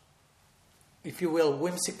 if you will,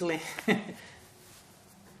 whimsically,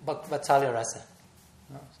 Vatsalya Rasa.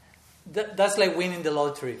 That's like winning the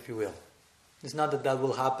lottery, if you will. It's not that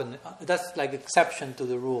will happen. That's like exception to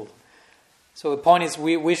the rule. So the point is,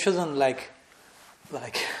 we shouldn't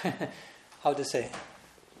how to say,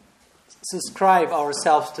 subscribe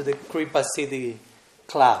ourselves to the Kripa Siddhi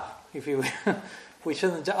club, if you will. We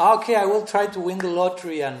shouldn't, okay, I will try to win the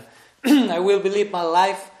lottery and I will believe my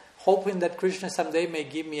life, hoping that Krishna someday may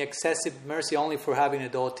give me excessive mercy only for having a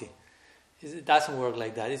devotee. It doesn't work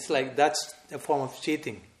like that. It's like that's a form of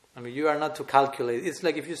cheating. I mean, you are not to calculate. It's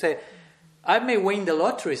like if you say, I may win the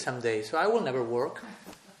lottery someday, so I will never work.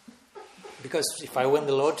 Because if I win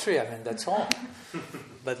the lottery, I mean, that's all.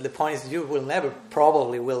 But the point is, you will never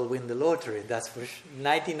probably will win the lottery. That's for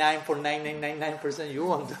 99.9999% you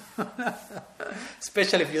won't.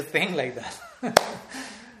 Especially if you think like that.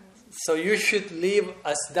 So you should live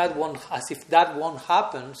as if that won't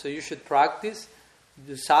happen. So you should practice,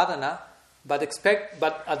 do sadhana, but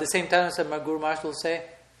at the same time, as my Guru Maharaj will say,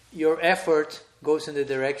 your effort goes in the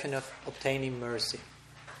direction of obtaining mercy.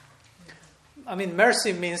 I mean,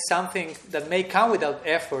 mercy means something that may come without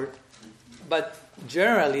effort, but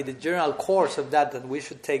generally, the general course of that we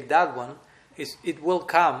should take that one, is it will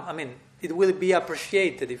come. I mean, it will be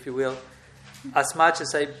appreciated, if you will, as much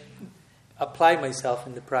as I apply myself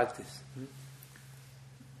in the practice.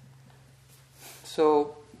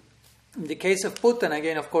 So, in the case of Putana,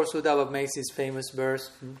 again, of course, Uddhava makes his famous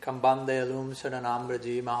verse, Kambande alum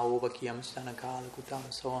saranambraji mahovakiyam stanakala kutam,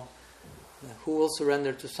 so on. Who will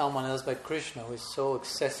surrender to someone else but Krishna, who is so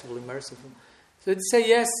excessively merciful? So it say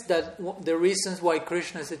yes, that the reasons why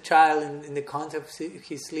Krishna as a child in the context of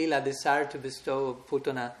his Leela desired to bestow on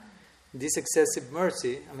Putana this excessive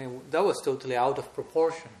mercy, I mean, that was totally out of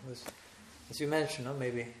proportion. It was, as you mentioned,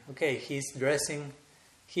 maybe, okay, he's dressing,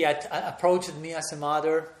 he had approached me as a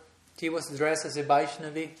mother, he was dressed as a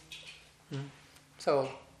Vaishnavi. So,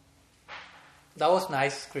 that was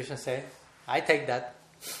nice, Krishna said. I take that.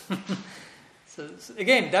 So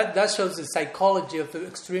again, that shows the psychology of the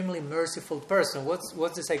extremely merciful person.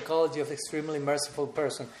 What's the psychology of the extremely merciful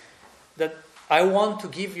person? That I want to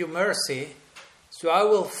give you mercy, so I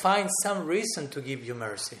will find some reason to give you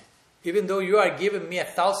mercy. Even though you are giving me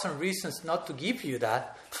 1,000 reasons not to give you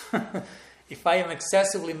that, if I am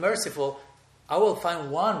excessively merciful, I will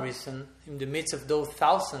find one reason in the midst of those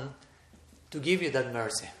 1,000 to give you that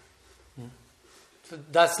mercy. So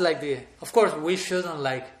that's like of course we shouldn't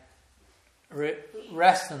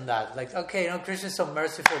rest on that. Like, okay, Krishna is so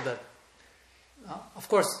merciful that, of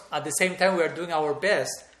course, at the same time we are doing our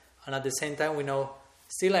best, and at the same time we know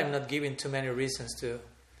still I'm not giving too many reasons to...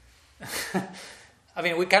 I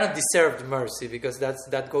mean, we cannot deserve mercy, because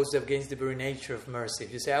that goes against the very nature of mercy.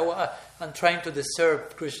 If you say, I'm trying to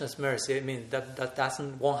deserve Krishna's mercy, I mean,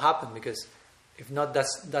 that won't happen, because if not,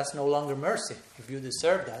 that's no longer mercy. If you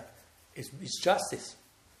deserve that, it's justice.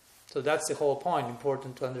 So that's the whole point,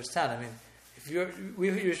 important to understand. I mean,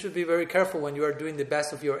 you should be very careful when you are doing the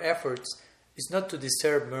best of your efforts. It's not to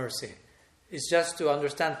deserve mercy. It's just to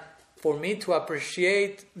understand, for me to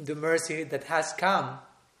appreciate the mercy that has come,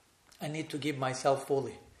 I need to give myself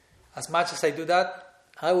fully. As much as I do that,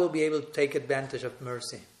 I will be able to take advantage of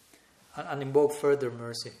mercy and invoke further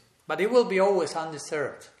mercy. But it will be always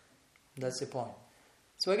undeserved. That's the point.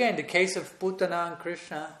 So again, the case of Putana and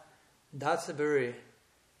Krishna, that's a very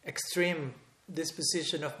extreme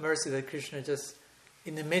disposition of mercy that Krishna just,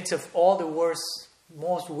 in the midst of all the worst,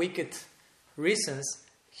 most wicked reasons,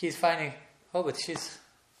 he's finding, but she's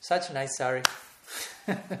such a nice sari.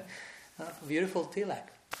 Beautiful tilak.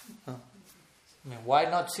 I mean, why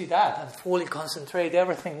not see that and fully concentrate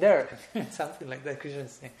everything there? Something like that, Krishna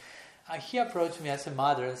is saying. And he approached me as a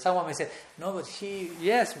mother, and someone may say,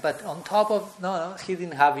 but on top of, no, he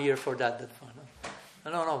didn't have ear for that far.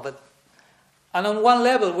 No, but, and on one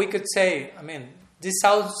level we could say, I mean, this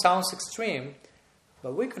sounds extreme,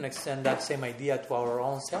 but we can extend that same idea to our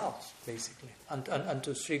own selves, basically, and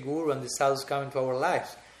to Sri Guru and the sadhus coming to our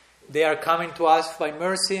lives. They are coming to us by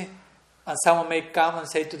mercy, and someone may come and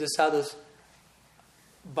say to the sadhus,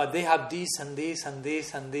 but they have this and this and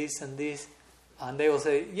this and this and this, and they will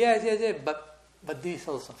say, yeah, but this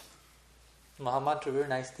also. Mahamantra, very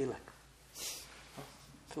nice tilak.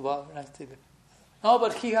 Subha, very nice tilak. No,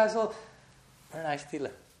 but he has a very nice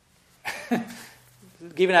tilak.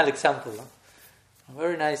 Give an example. No?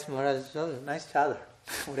 Very nice Maharaj, nice chadar,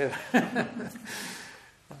 whatever.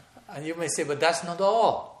 And you may say, but that's not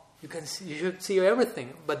all. You should see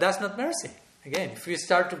everything, but that's not mercy. Again, if you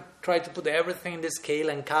start to try to put everything in the scale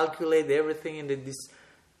and calculate everything in this,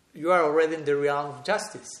 you are already in the realm of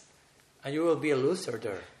justice, and you will be a loser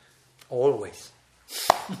there, always.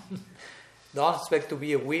 Don't expect to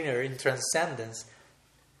be a winner in transcendence,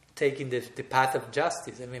 taking the path of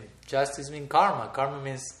justice. I mean, justice means karma. Karma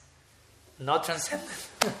means not transcendence.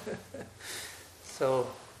 So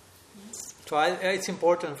it's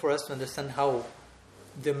important for us to understand how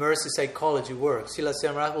the mercy psychology works. Srila Sri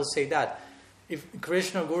Maharaj will say that if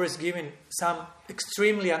Krishna Guru is giving some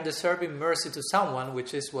extremely undeserving mercy to someone,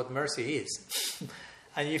 which is what mercy is,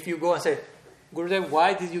 and if you go and say, Gurudev,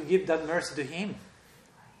 why did you give that mercy to him?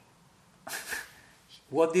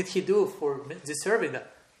 What did he do for deserving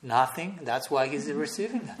that? Nothing. That's why he's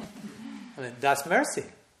receiving that. I mean, that's mercy.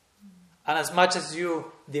 And as much as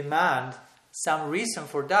you demand some reason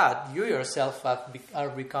for that, you yourself are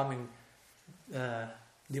becoming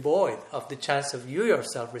devoid of the chance of you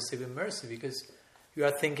yourself receiving mercy, because you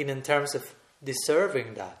are thinking in terms of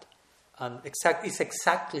deserving that. And it's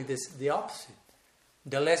exactly the opposite.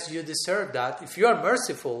 The less you deserve that, if you are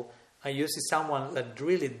merciful and you see someone that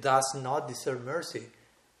really does not deserve mercy,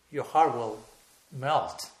 your heart will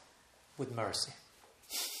melt with mercy.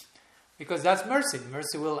 Because that's mercy.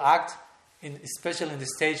 Mercy will act, especially in the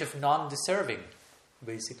stage of non-deserving,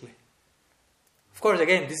 basically. Of course,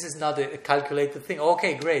 again, this is not a calculated thing.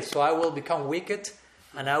 Okay, great, so I will become wicked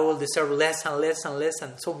and I will deserve less and less and less,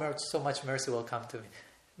 and so much mercy will come to me.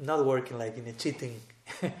 Not working like in a cheating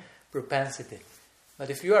propensity. But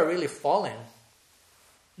if you are really fallen,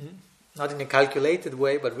 not in a calculated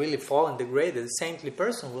way, but really fallen, degraded, the saintly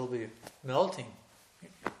person will be melting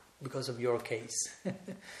because of your case.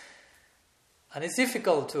 And it's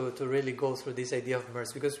difficult to really go through this idea of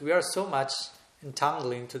mercy, because we are so much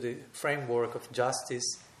entangled into the framework of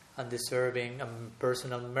justice and deserving and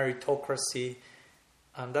personal meritocracy,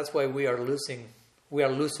 and that's why we are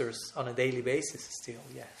losers on a daily basis still,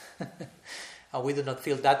 yeah. And we do not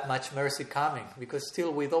feel that much mercy coming, because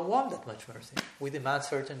still we don't want that much mercy. We demand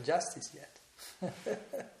certain justice yet.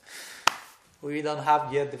 We don't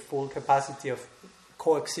have yet the full capacity of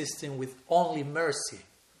coexisting with only mercy.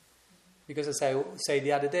 Because as I said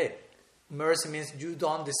the other day, mercy means you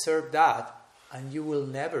don't deserve that, and you will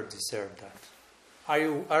never deserve that.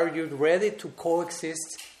 Are you ready to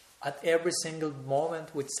coexist at every single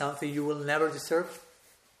moment with something you will never deserve?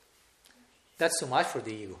 That's too much for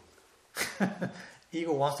the ego.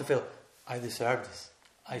 Ego wants to feel, I deserve this.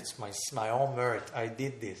 It's my own merit. I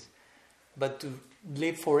did this. But to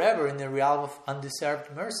live forever in the realm of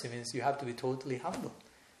undeserved mercy means you have to be totally humble.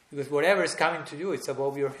 Because whatever is coming to you, it's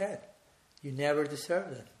above your head. You never deserve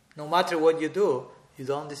that. No matter what you do, you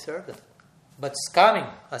don't deserve that. But it's coming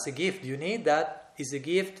as a gift. You need that. It's a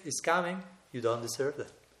gift. It's coming. You don't deserve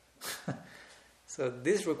that. So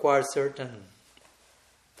this requires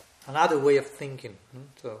another way of thinking.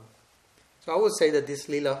 So I would say that this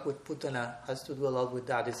lila with Putana has to do a lot with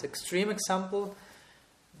that. It's an extreme example,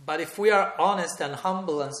 but if we are honest and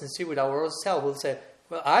humble and sincere with our own self, we'll say,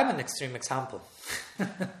 well, I'm an extreme example.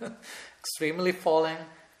 Extremely falling,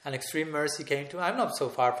 and extreme mercy came to me. I'm not so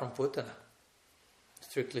far from Putana.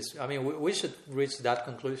 Strictly, I mean, we should reach that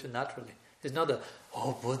conclusion naturally. It's not that,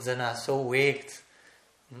 Putana, so weak.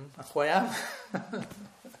 Who I am?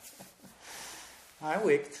 I'm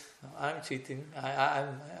weak. I'm cheating.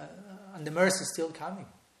 And the mercy is still coming.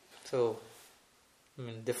 So, I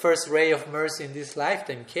mean, the first ray of mercy in this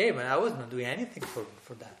lifetime came, and I was not doing anything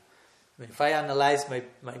for that. I mean, if I analyze my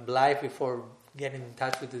life before getting in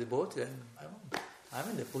touch with the devotee, then I'm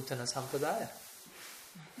in the Putana Sampradaya.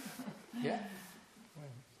 Yeah.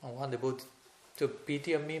 I want the devotee to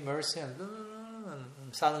pity on me, mercy, and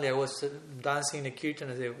suddenly I was dancing in a kirtan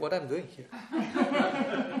and I said, what I'm doing here?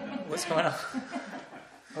 What's going on?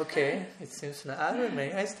 Okay, it seems not.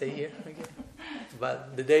 I stay here. Okay.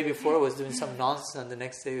 But the day before I was doing some nonsense, and the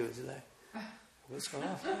next day it was like, what's going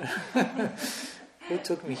on? Who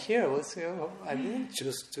took me here? I didn't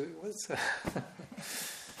choose to. So,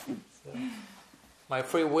 my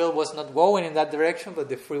free will was not going in that direction, but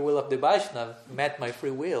the free will of the Vaishnava met my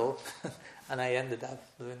free will, and I ended up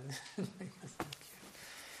doing.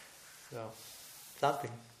 So,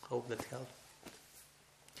 something. Hope that helped.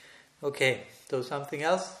 Okay, so something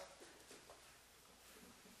else?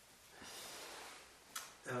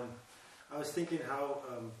 I was thinking how,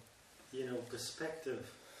 perspective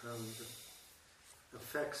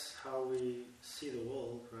affects how we see the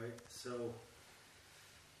world, right? So,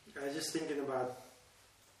 I was just thinking about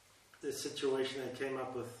the situation I came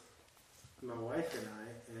up with my wife and I,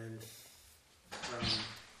 and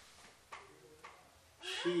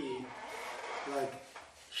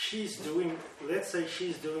she's doing, let's say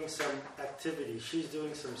she's doing some activity, she's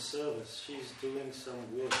doing some service, she's doing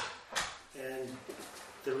some work, and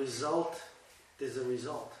the result, there's a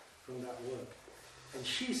result from that work. And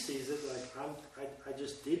she sees it like, I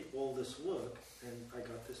just did all this work and I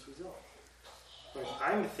got this result. But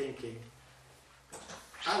I'm thinking,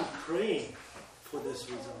 I'm praying for this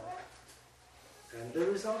result. And the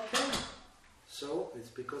result came. So it's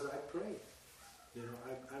because I prayed.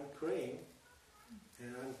 I'm praying,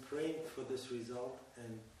 and I'm praying for this result,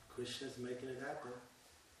 and Krishna's making it happen.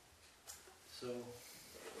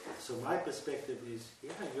 So my perspective is,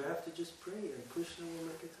 you have to just pray, and Krishna will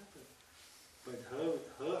make it happen. But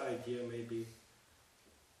her idea may be,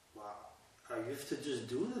 wow, you have to just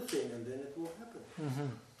do the thing, and then it will happen. Mm-hmm.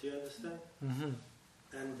 Do you understand? Mm-hmm.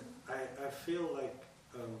 And I feel like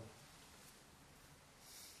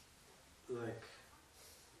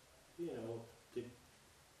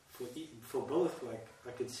for both, like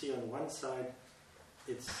I could see on one side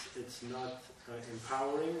it's not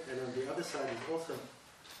empowering, and on the other side it's also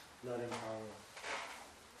not empowering.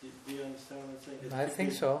 Do you understand what I'm saying? I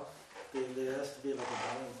think so. There has to be like a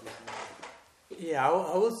balance or something. Yeah,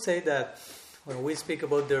 I would say that when we speak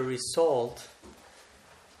about the result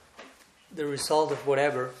of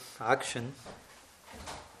whatever action,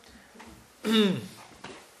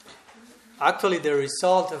 actually the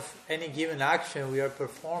result of any given action we are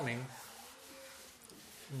performing,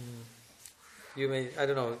 you may, I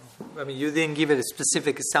don't know, I mean, you didn't give it a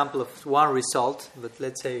specific example of one result, but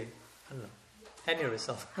let's say, I don't know, any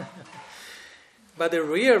result. But the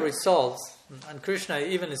real results, and Krishna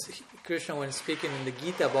when speaking in the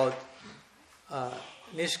Gita about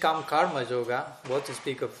Nishkam Karma Yoga, what to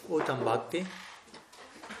speak of Uttam Bhakti,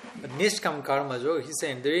 but Nishkam Karma Yoga, he's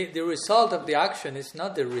saying the result of the action is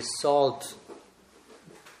not the result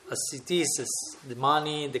as it is, as the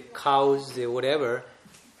money, the cows, the whatever,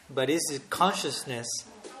 but it's the consciousness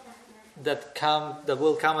that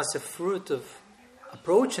will come as a fruit of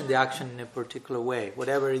approaching the action in a particular way,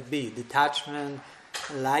 whatever it be, detachment,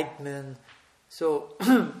 enlightenment. So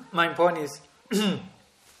my point is,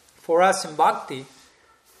 for us in bhakti,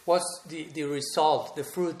 what's the result, the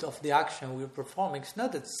fruit of the action we're performing? It's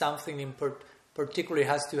not that something in particular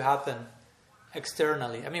has to happen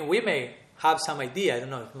externally. I mean, we may have some idea. I don't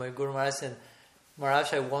know, if my Guru Maharaj said,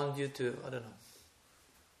 Maharaj, I want you to, I don't know,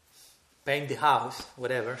 paint the house,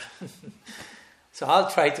 whatever. So I'll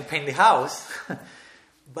try to paint the house,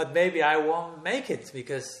 but maybe I won't make it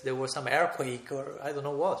because there was some earthquake or I don't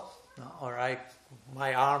know what. Or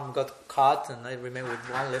my arm got cut and I remain with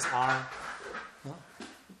one less arm.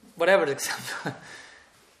 Whatever the example.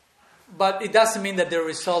 But it doesn't mean that the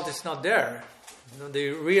result is not there. The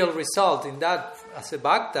real result in that, as a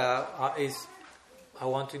bhakta, is I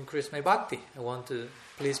want to increase my bhakti. I want to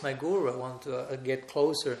please my guru. I want to get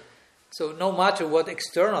closer So no matter what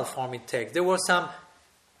external form it takes, there was some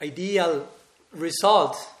ideal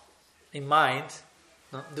result in mind.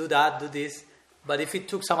 No? Do that, do this. But if it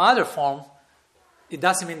took some other form, it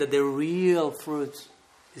doesn't mean that the real fruit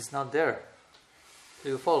is not there. Do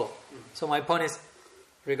you follow? So my point is,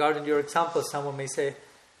 regarding your example, someone may say,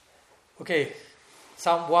 okay,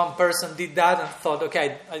 one person did that and thought,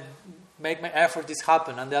 okay, I make my effort, this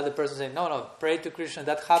happen. And the other person say, no, pray to Krishna,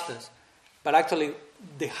 that happens. But actually,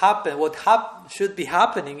 what should be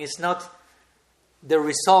happening is not the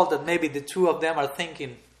result that maybe the two of them are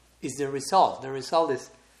thinking is the result. The result is,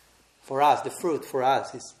 for us, the fruit for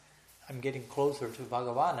us is, I'm getting closer to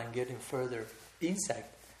Bhagavan, I'm getting further insight.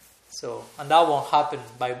 So, and that won't happen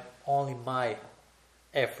by only my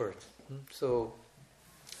effort. So,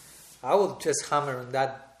 I would just hammer in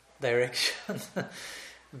that direction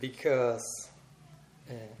because,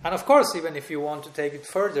 and of course, even if you want to take it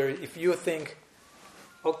further, if you think,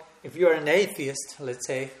 okay, if you are an atheist, let's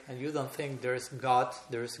say, and you don't think there's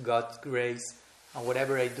God's grace, and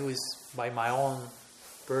whatever I do is by my own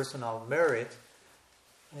personal merit,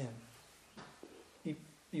 if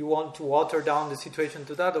you want to water down the situation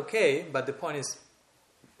to that, okay, but the point is,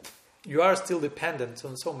 you are still dependent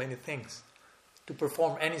on so many things. To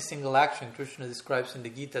perform any single action, Krishna describes in the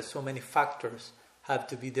Gita, so many factors have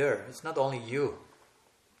to be there. It's not only you.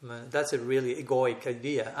 I mean, that's a really egoic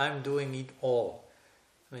idea. I'm doing it all.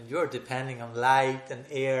 I mean, you're depending on light and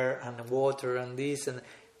air and water and this and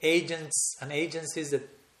agents and agencies that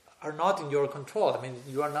are not in your control. I mean,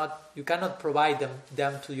 you cannot provide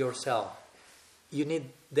them to yourself. You need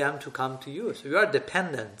them to come to you. So you are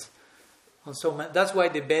dependent on so many. That's why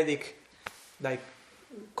the Vedic,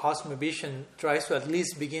 cosmovision tries to at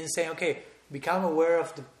least begin saying, okay, become aware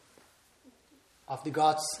of the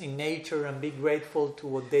gods in nature and be grateful to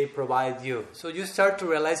what they provide you. So you start to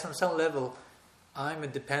realize on some level, I'm a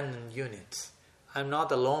dependent unit. I'm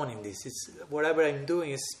not alone in this. It's whatever I'm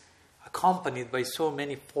doing is accompanied by so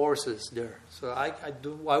many forces there. So I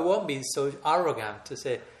won't be so arrogant to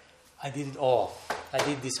say, I did it all. I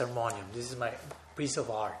did this harmonium. This is my piece of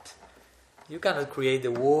art. You cannot create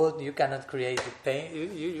the wood. You cannot create the paint.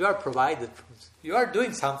 You are provided. You are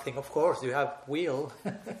doing something, of course. You have will,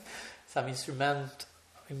 some instrument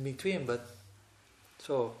in between. But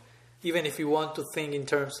so even if you want to think in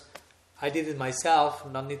terms, I did it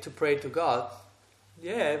myself, not need to pray to God.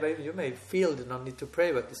 Yeah, you may feel the not need to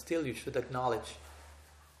pray, but still you should acknowledge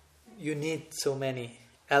you need so many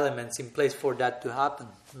elements in place for that to happen.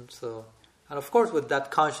 And of course, with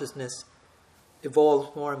that consciousness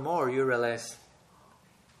evolves more and more, you realize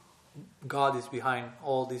God is behind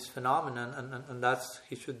all these phenomena, and that's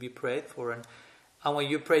He should be prayed for. And when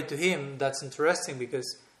you pray to Him, that's interesting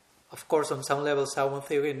because, of course, on some level, someone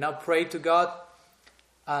thinks, okay, now pray to God,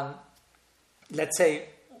 and let's say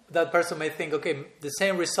that person may think, okay, the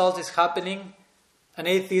same result is happening. An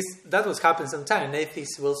atheist, that will happen sometime. An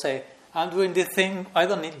atheist will say, I'm doing this thing, I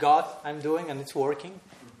don't need God, I'm doing and it's working.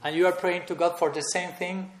 And you are praying to God for the same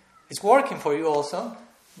thing, it's working for you also,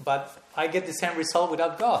 but I get the same result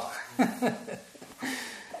without God.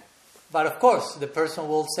 But of course, the person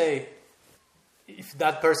will say, if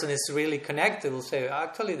that person is really connected, will say,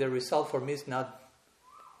 actually the result for me is not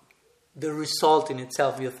the result in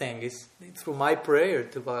itself, you think. It's through my prayer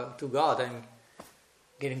to God, I'm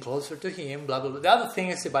getting closer to Him, blah, blah, blah. The other thing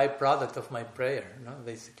is a byproduct of my prayer,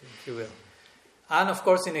 basically, if you will. And of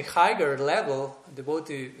course, in a higher level, the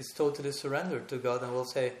devotee is totally surrendered to God and will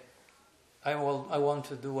say, I want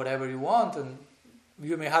to do whatever you want, and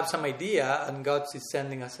you may have some idea, and God is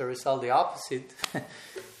sending as a result the opposite,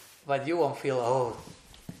 but you won't feel, oh,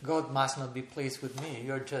 God must not be pleased with me.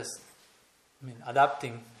 You're just,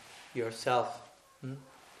 adapting yourself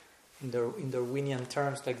in Darwinian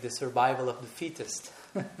terms, like the survival of the fittest.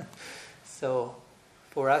 So,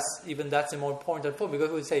 for us, even that's a more important point, because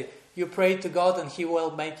we say, you pray to God and He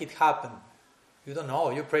will make it happen. You don't know.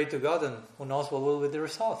 You pray to God and who knows what will be the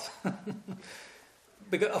result.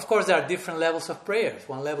 Because, of course, there are different levels of prayers.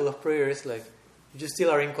 One level of prayer is like, you still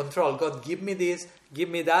are in control. God, give me this, give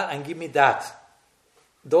me that, and give me that.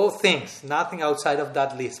 Those things, nothing outside of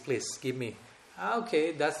that list, please, give me.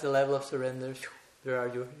 Okay, that's the level of surrender. There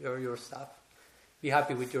are your stuff. Be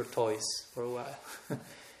happy with your toys for a while.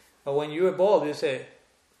 But when you evolve, you say,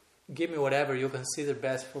 give me whatever you consider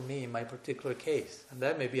best for me in my particular case. And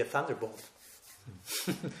that may be a thunderbolt.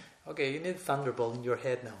 Okay, you need a thunderbolt in your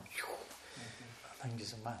head now. Thank you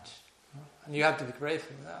so much. And you have to be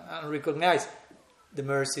grateful and recognize the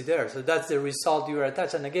mercy there. So that's the result you are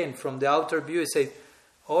attached. And again, from the outer view, you say,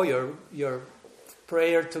 oh, your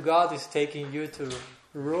prayer to God is taking you to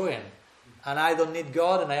ruin. And I don't need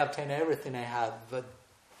God and I obtain everything I have. But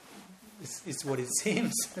it's what it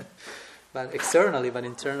seems. But externally, but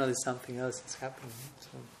internally something else is happening.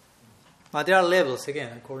 So, but there are levels,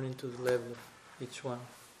 again, according to the level of each one.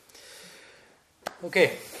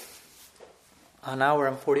 Okay. 1 hour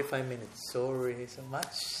and 45 minutes. Sorry so much.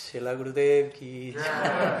 Srila Gurudev ki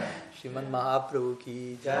jai. Srimad Mahaprabhu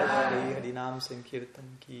ki jai. Shri Harinam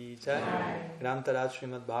Sankirtan ki jai. Grantaraj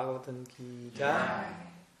Srimad Bhagavatam ki jai.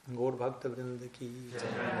 Gaur Bhakta Vrinda ki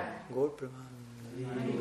jai. Gaur Praman.